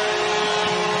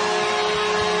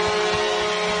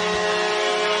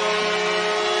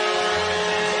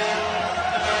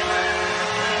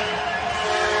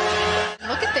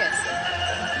 Look at this.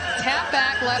 Tap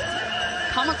back left.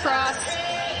 Come across.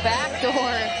 Back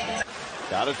door.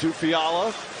 Got it to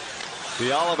Fiala.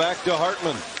 Fiala back to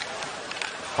Hartman.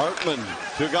 Hartman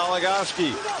to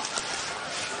Goligoski.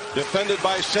 Defended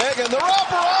by Sagan. The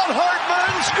wraparound.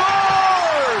 Hartman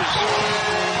scores!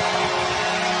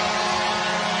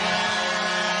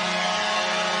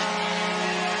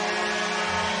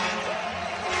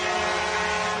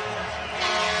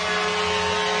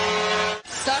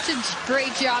 Such a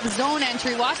great job. Zone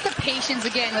entry. Watch the patience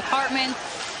again with Hartman.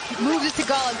 Moves it to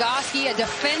Goligoski. A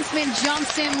defenseman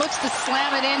jumps in, looks to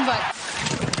slam it in, but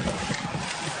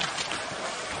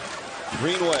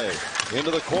Greenway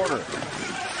into the corner.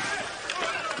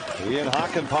 He and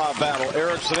Hakanpää battle.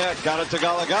 Eriksson got it to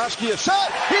Goligoski. A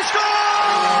shot. He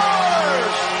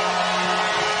scores!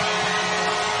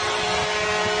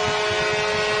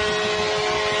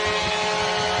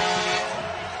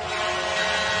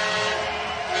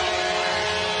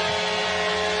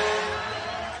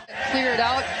 clear it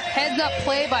out. Heads up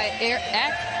play by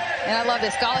Eck. And I love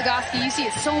this. Goligoski, you see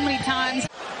it so many times.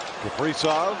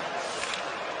 Kaprizov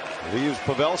leaves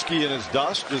Pavelski in his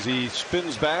dust as he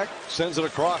spins back, sends it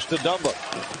across to Dumba.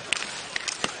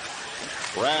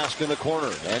 Rask in the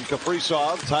corner, and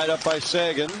Kaprizov tied up by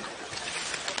Sagan.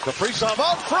 Kaprizov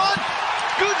out front.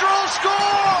 Gaudreau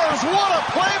scores! What a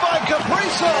play by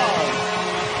Kaprizov!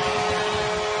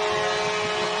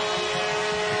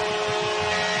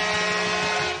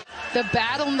 The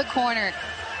battle in the corner.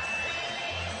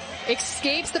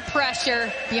 Escapes the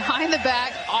pressure. Behind the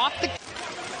back. Off the...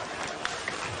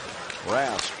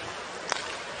 Rask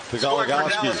to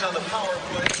Goligoski.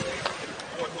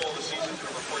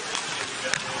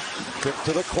 Kick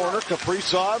to the corner.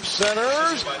 Kaprizov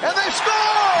centers. And they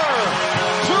score!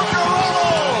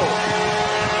 Zuccarello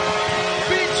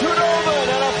beats Hudobin,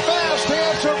 and a fast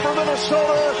answer for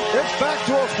Minnesota. It's back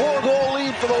to a 4-goal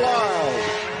lead for the Wild.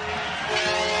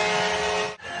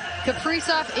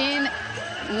 Kaprizov in.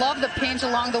 Love the pinch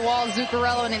along the wall,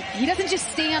 Zuccarello, and he doesn't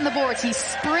just stay on the boards. He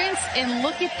sprints, and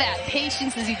look at that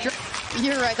patience as he...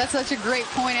 You're right. That's such a great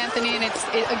point, Anthony, and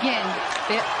again...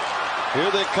 Here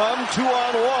they come,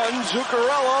 2-on-1.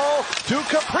 Zuccarello to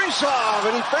Kaprizov,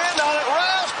 and he fanned on it.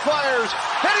 Rask fires,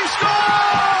 and he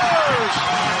scores!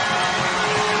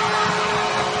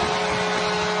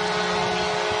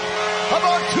 How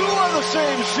about two on the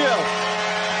same shift?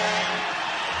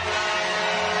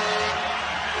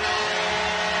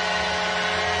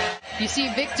 You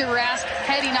see Victor Rask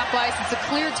heading up ice. It's a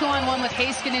clear 2-on-1 with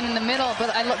Heiskanen in the middle.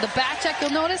 But I love the back check, you'll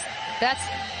notice, that's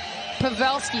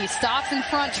Pavelski. Stops in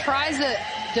front, tries to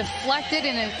deflect it,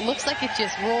 and it looks like it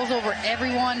just rolls over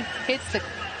everyone. Hits the...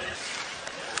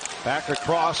 Back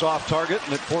across off target,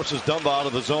 and it forces Dumba out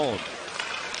of the zone.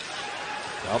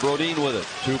 Now Brodin with it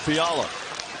to Fiala.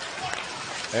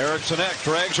 Eriksson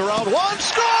drags around one,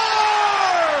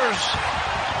 scores!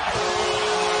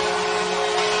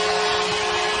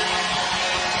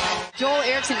 Joel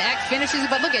Eriksson Ek finishes it,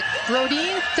 but look at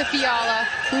Brodin to Fiala,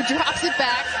 who drops it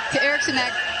back to Eriksson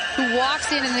Ek, who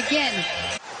walks in, and again.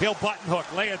 He'll button hook,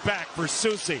 lay it back for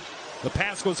Susie. The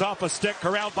pass goes off a stick,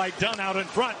 corralled by Dunn out in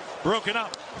front. Broken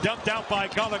up, dumped out by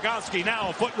Goligoski. Now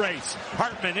a foot race.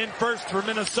 Hartman in first for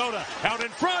Minnesota. Out in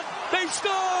front, they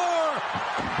score!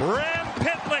 Rand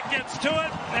Pitlick gets to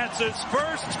it. That's his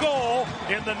first goal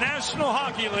in the National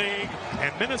Hockey League,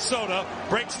 and Minnesota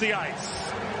breaks the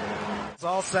ice. It's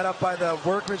all set up by the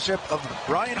workmanship of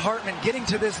Ryan Hartman getting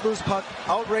to this loose puck,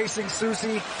 outracing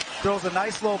Susie, throws a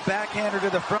nice little backhander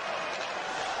to the front.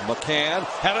 McCann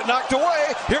had it knocked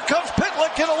away. Here comes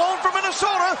Pitlick in alone for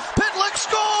Minnesota. Pitlick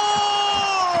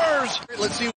scores!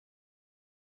 Let's see.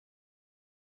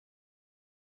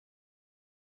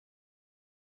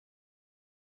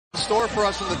 Store for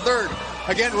us in the third.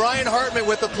 Again, Ryan Hartman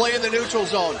with the play in the neutral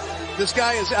zone. This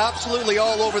guy is absolutely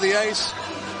all over the ice.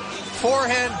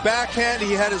 Forehand, backhand,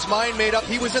 he had his mind made up.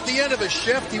 He was at the end of his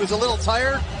shift. He was a little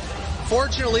tired.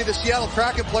 Fortunately, the Seattle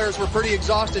Kraken players were pretty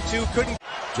exhausted too.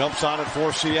 Jumps on it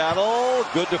for Seattle.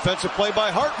 Good defensive play by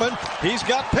Hartman. He's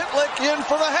got Pitlick in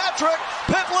for the hat trick.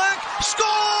 Pitlick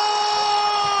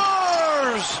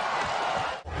scores!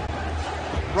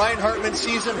 Ryan Hartman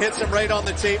sees him, hits him right on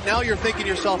the tape. Now you're thinking to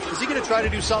yourself, is he going to try to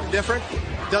do something different?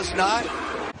 Does not.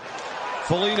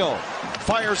 Foligno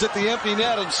fires at the empty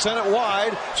net and sent it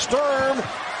wide. Sturm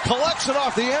collects it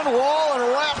off the end wall and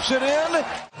wraps it in.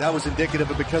 That was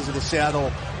indicative of because of the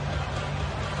Seattle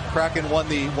Kraken won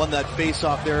that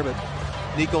face-off there, but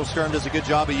Nico Sturm does a good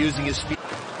job of using his feet.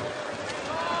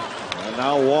 And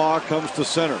now Waugh comes to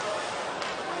center.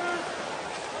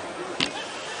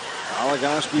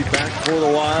 Goligoski back for the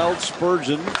Wild.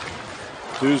 Spurgeon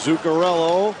to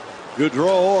Zuccarello.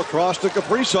 Gaudreau across to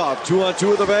Kaprizov.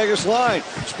 2-on-2 at the Vegas line.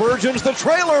 Spurgeon's the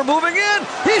trailer moving in.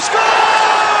 He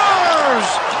scores!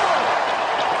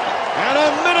 And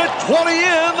a minute 20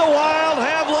 in, the Wild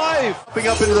have life. Jumping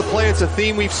up into the play, it's a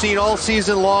theme we've seen all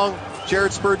season long.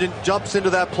 Jared Spurgeon jumps into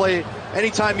that play.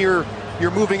 Anytime you're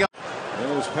moving up. And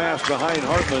it was passed behind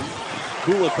Hartman.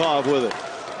 Kulikov with it.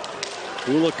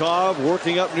 Kulikov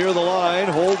working up near the line,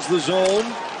 holds the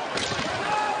zone.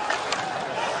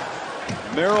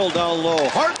 Merrill down low.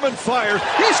 Hartman fires.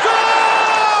 He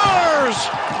scores!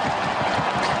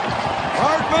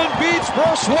 Hartman beats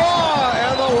Brossoit,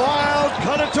 and the Wild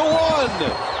cut it to 1.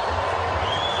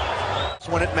 It's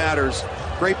when it matters.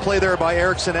 Great play there by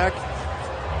Eriksson Ek.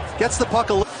 Gets the puck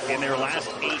a little. In their last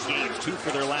 8 games, 2 for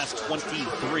their last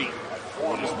 23.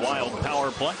 On his Wild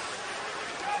power play.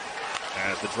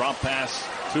 As the drop pass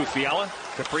to Fiala.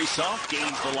 Kaprizov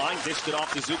gains the line, dished it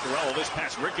off to Zuccarello. This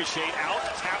pass ricocheted out,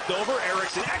 tapped over.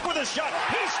 Eriksson Ek with a shot.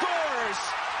 He scores!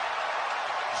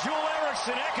 Joel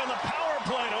Eriksson Ek on the power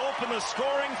play to open the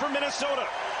scoring for Minnesota.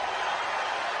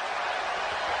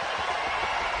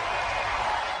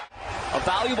 A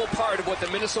valuable part of what the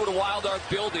Minnesota Wild are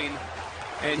building.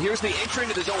 And here's the entry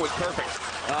into the zone was perfect.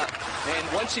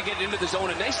 And once you get into the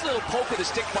zone, a nice little poke of the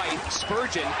stick by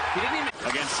Spurgeon. He didn't even...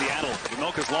 Against Seattle,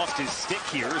 Vejmelka's lost his stick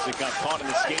here as it got caught in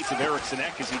the skates of Eriksson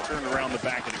Ek as he turned around the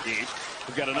back of the cage.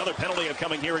 We've got another penalty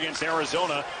coming here against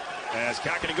Arizona as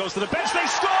Kakinen goes to the bench. They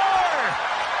score!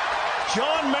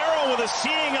 John Merrill with a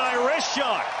seeing eye wrist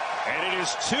shot. And it is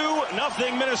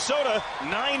 2-0 Minnesota,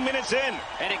 9 minutes in.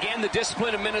 And again, the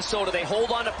discipline of Minnesota. They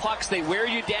hold on to pucks. They wear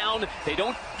you down. They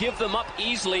don't give them up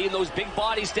easily, and those big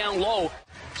bodies down low.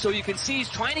 So you can see he's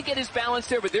trying to get his balance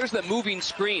there, but there's the moving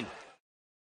screen.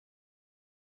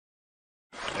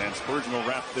 And Spurgeon will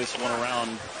wrap this one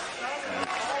around.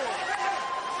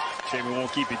 Shane, we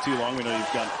won't keep you too long. We know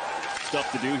you've got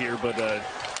stuff to do here, but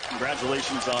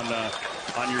congratulations on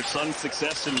your son's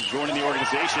success in joining the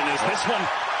organization. Is this one?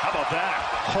 How about that?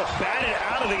 Batted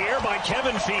out of the air by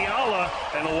Kevin Fiala,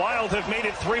 and the Wild have made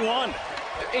it 3-1.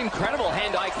 Incredible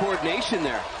hand-eye coordination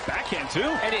there. Backhand,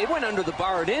 too. And it went under the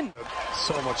bar and in.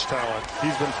 So much talent.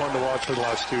 He's been fun to watch for the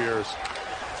last 2 years.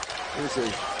 Here's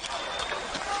a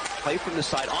play from the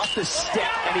side, off the stick,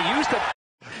 and he used the...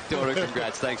 Doan,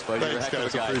 congrats. Thanks, buddy. Thanks,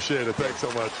 guys. Appreciate it. Thanks so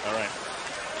much. All right.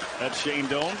 That's Shane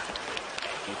Doan.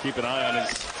 We'll keep an eye on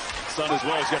his son as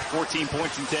well. He's got 14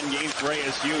 points in 10 games for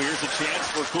ASU. Here's a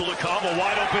chance for Kulikov, a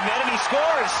wide open net, and he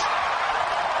scores!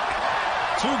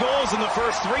 2 goals in the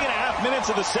first 3.5 minutes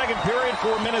of the second period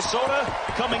for Minnesota,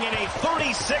 coming in a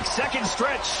 36-second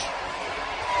stretch.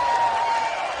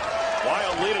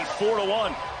 Wild lead at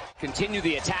 4-1. Continue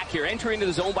the attack here, entering into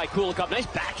the zone by Kulikov. Nice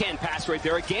backhand pass right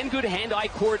there. Again, good hand-eye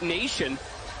coordination.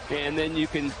 And then you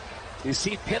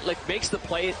see Pitlick makes the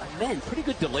play. Man, pretty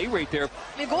good delay right there.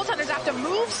 I mean, goaltenders have to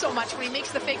move so much when he makes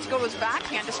the fake to go to his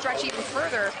backhand to stretch even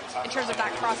further in terms of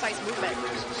that cross-ice movement.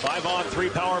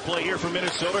 5-on-3 power play here for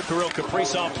Minnesota. Kirill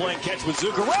Kaprizov playing catch with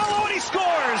Zuccarello, and he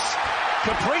scores!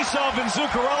 Kaprizov and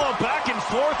Zuccarello back and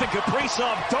forth, and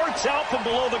Kaprizov darts out from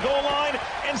below the goal line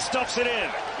and stuffs it in.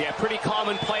 Yeah, pretty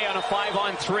common play on a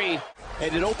 5-on-3.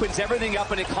 And it opens everything up,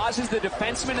 and it causes the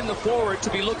defenseman and the forward to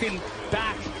be looking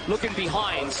back, looking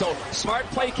behind. So smart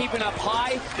play, keeping up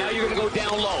high. Now you're going to go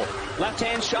down low.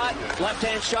 Left-hand shot,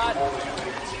 left-hand shot.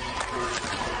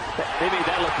 They made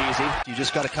that look easy. You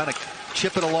just got to kind of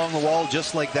chip it along the wall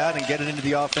just like that and get it into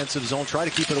the offensive zone. Try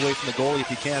to keep it away from the goalie if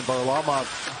you can. Varlamov,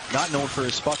 not known for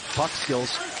his puck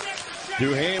skills.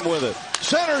 Duhaime with it.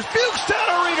 Centers, Bukestad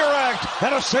a redirect,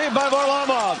 and a save by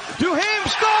Varlamov. Duhaime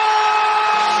scores!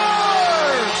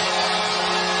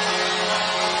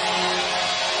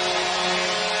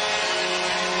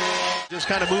 Just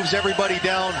kind of moves everybody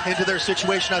down into their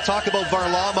situation. I talk about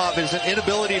Varlamov, his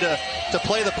inability to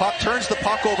play the puck, turns the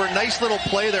puck over. Nice little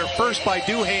play there first by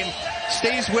Duhaime,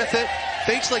 stays with it,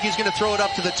 fakes like he's going to throw it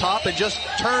up to the top, and just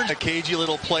turns. A cagey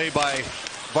little play by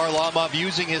Varlamov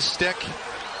using his stick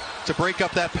to break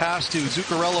up that pass to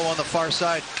Zuccarello on the far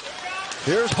side.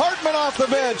 Here's Hartman off the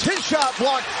bench. His shot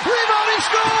blocked. Rebound, he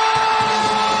scores!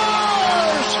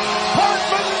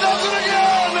 Hartman does it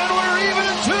again, and we're even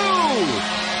at 2.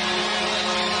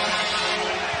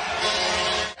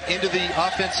 the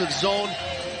offensive zone.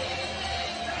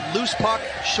 Loose puck,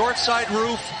 short side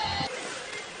roof.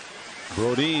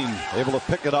 Brodin able to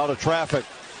pick it out of traffic.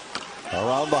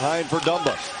 Around behind for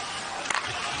Dumba.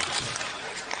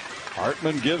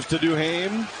 Hartman gives to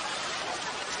Duhaime.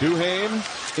 Duhaime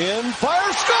in,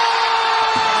 fire,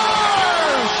 scores!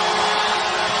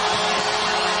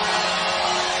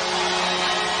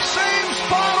 Same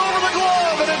spot over the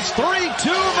glove, and it's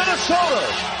 3-2 Minnesota.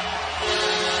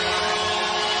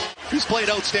 He's played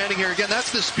outstanding here. Again,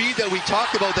 that's the speed that we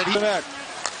talked about. That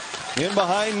he in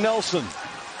behind Nelson.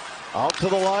 Out to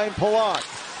the line, Polak.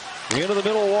 Into the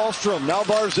middle, Wallstrom. Now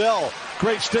Barzell.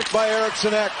 Great stick by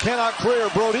Eriksson. Cannot clear.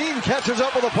 Brodin catches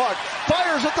up with the puck.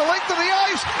 Fires at the length of the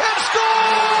ice and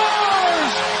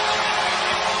scores!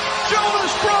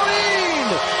 Jonas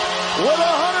Brodin with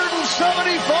a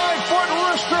 175-foot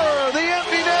wrister. The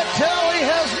empty net tally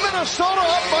has Minnesota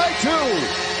up by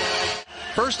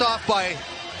 2. First off by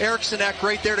Eriksson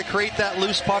right there to create that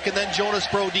loose puck, and then Jonas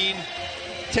Brodin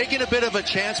taking a bit of a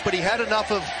chance, but he had enough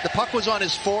of, the puck was on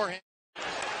his forehand.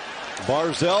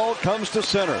 Barzell comes to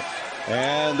center,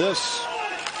 and this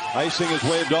icing is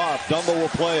waved off. Dumba will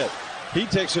play it. He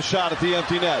takes a shot at the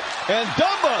empty net, and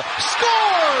Dumba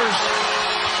scores!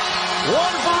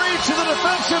 One for each of the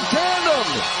defensive tandem.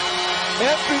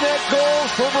 Empty net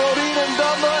goals for Brodin and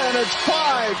Dumba, and it's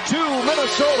 5-2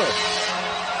 Minnesota.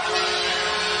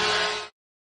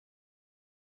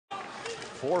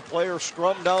 4-player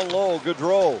scrum down low.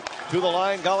 Gaudreau to the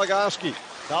line. Goligoski.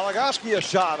 Goligoski a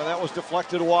shot, and that was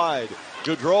deflected wide.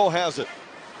 Gaudreau has it.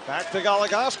 Back to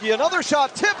Goligoski. Another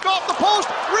shot tipped off the post.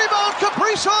 Rebound.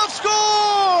 Kaprizov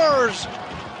scores!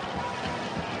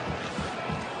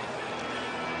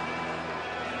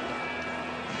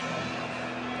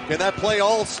 And that play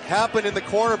all happened in the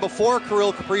corner before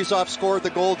Kirill Kaprizov scored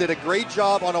the goal. Did a great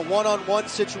job on a one-on-one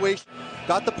situation.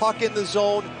 Got the puck in the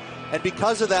zone. And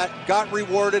because of that, got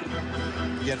rewarded.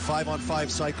 Again, 5-on-5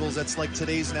 cycles. That's like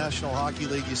today's National Hockey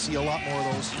League. You see a lot more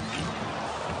of those.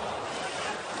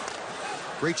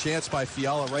 Great chance by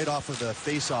Fiala right off of the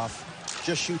face-off.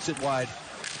 Just shoots it wide.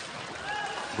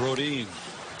 Brodin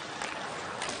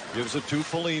gives it to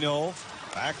Foligno.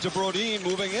 Back to Brodin,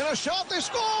 moving in, a shot, they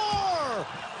score!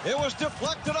 It was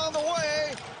deflected on the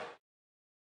way.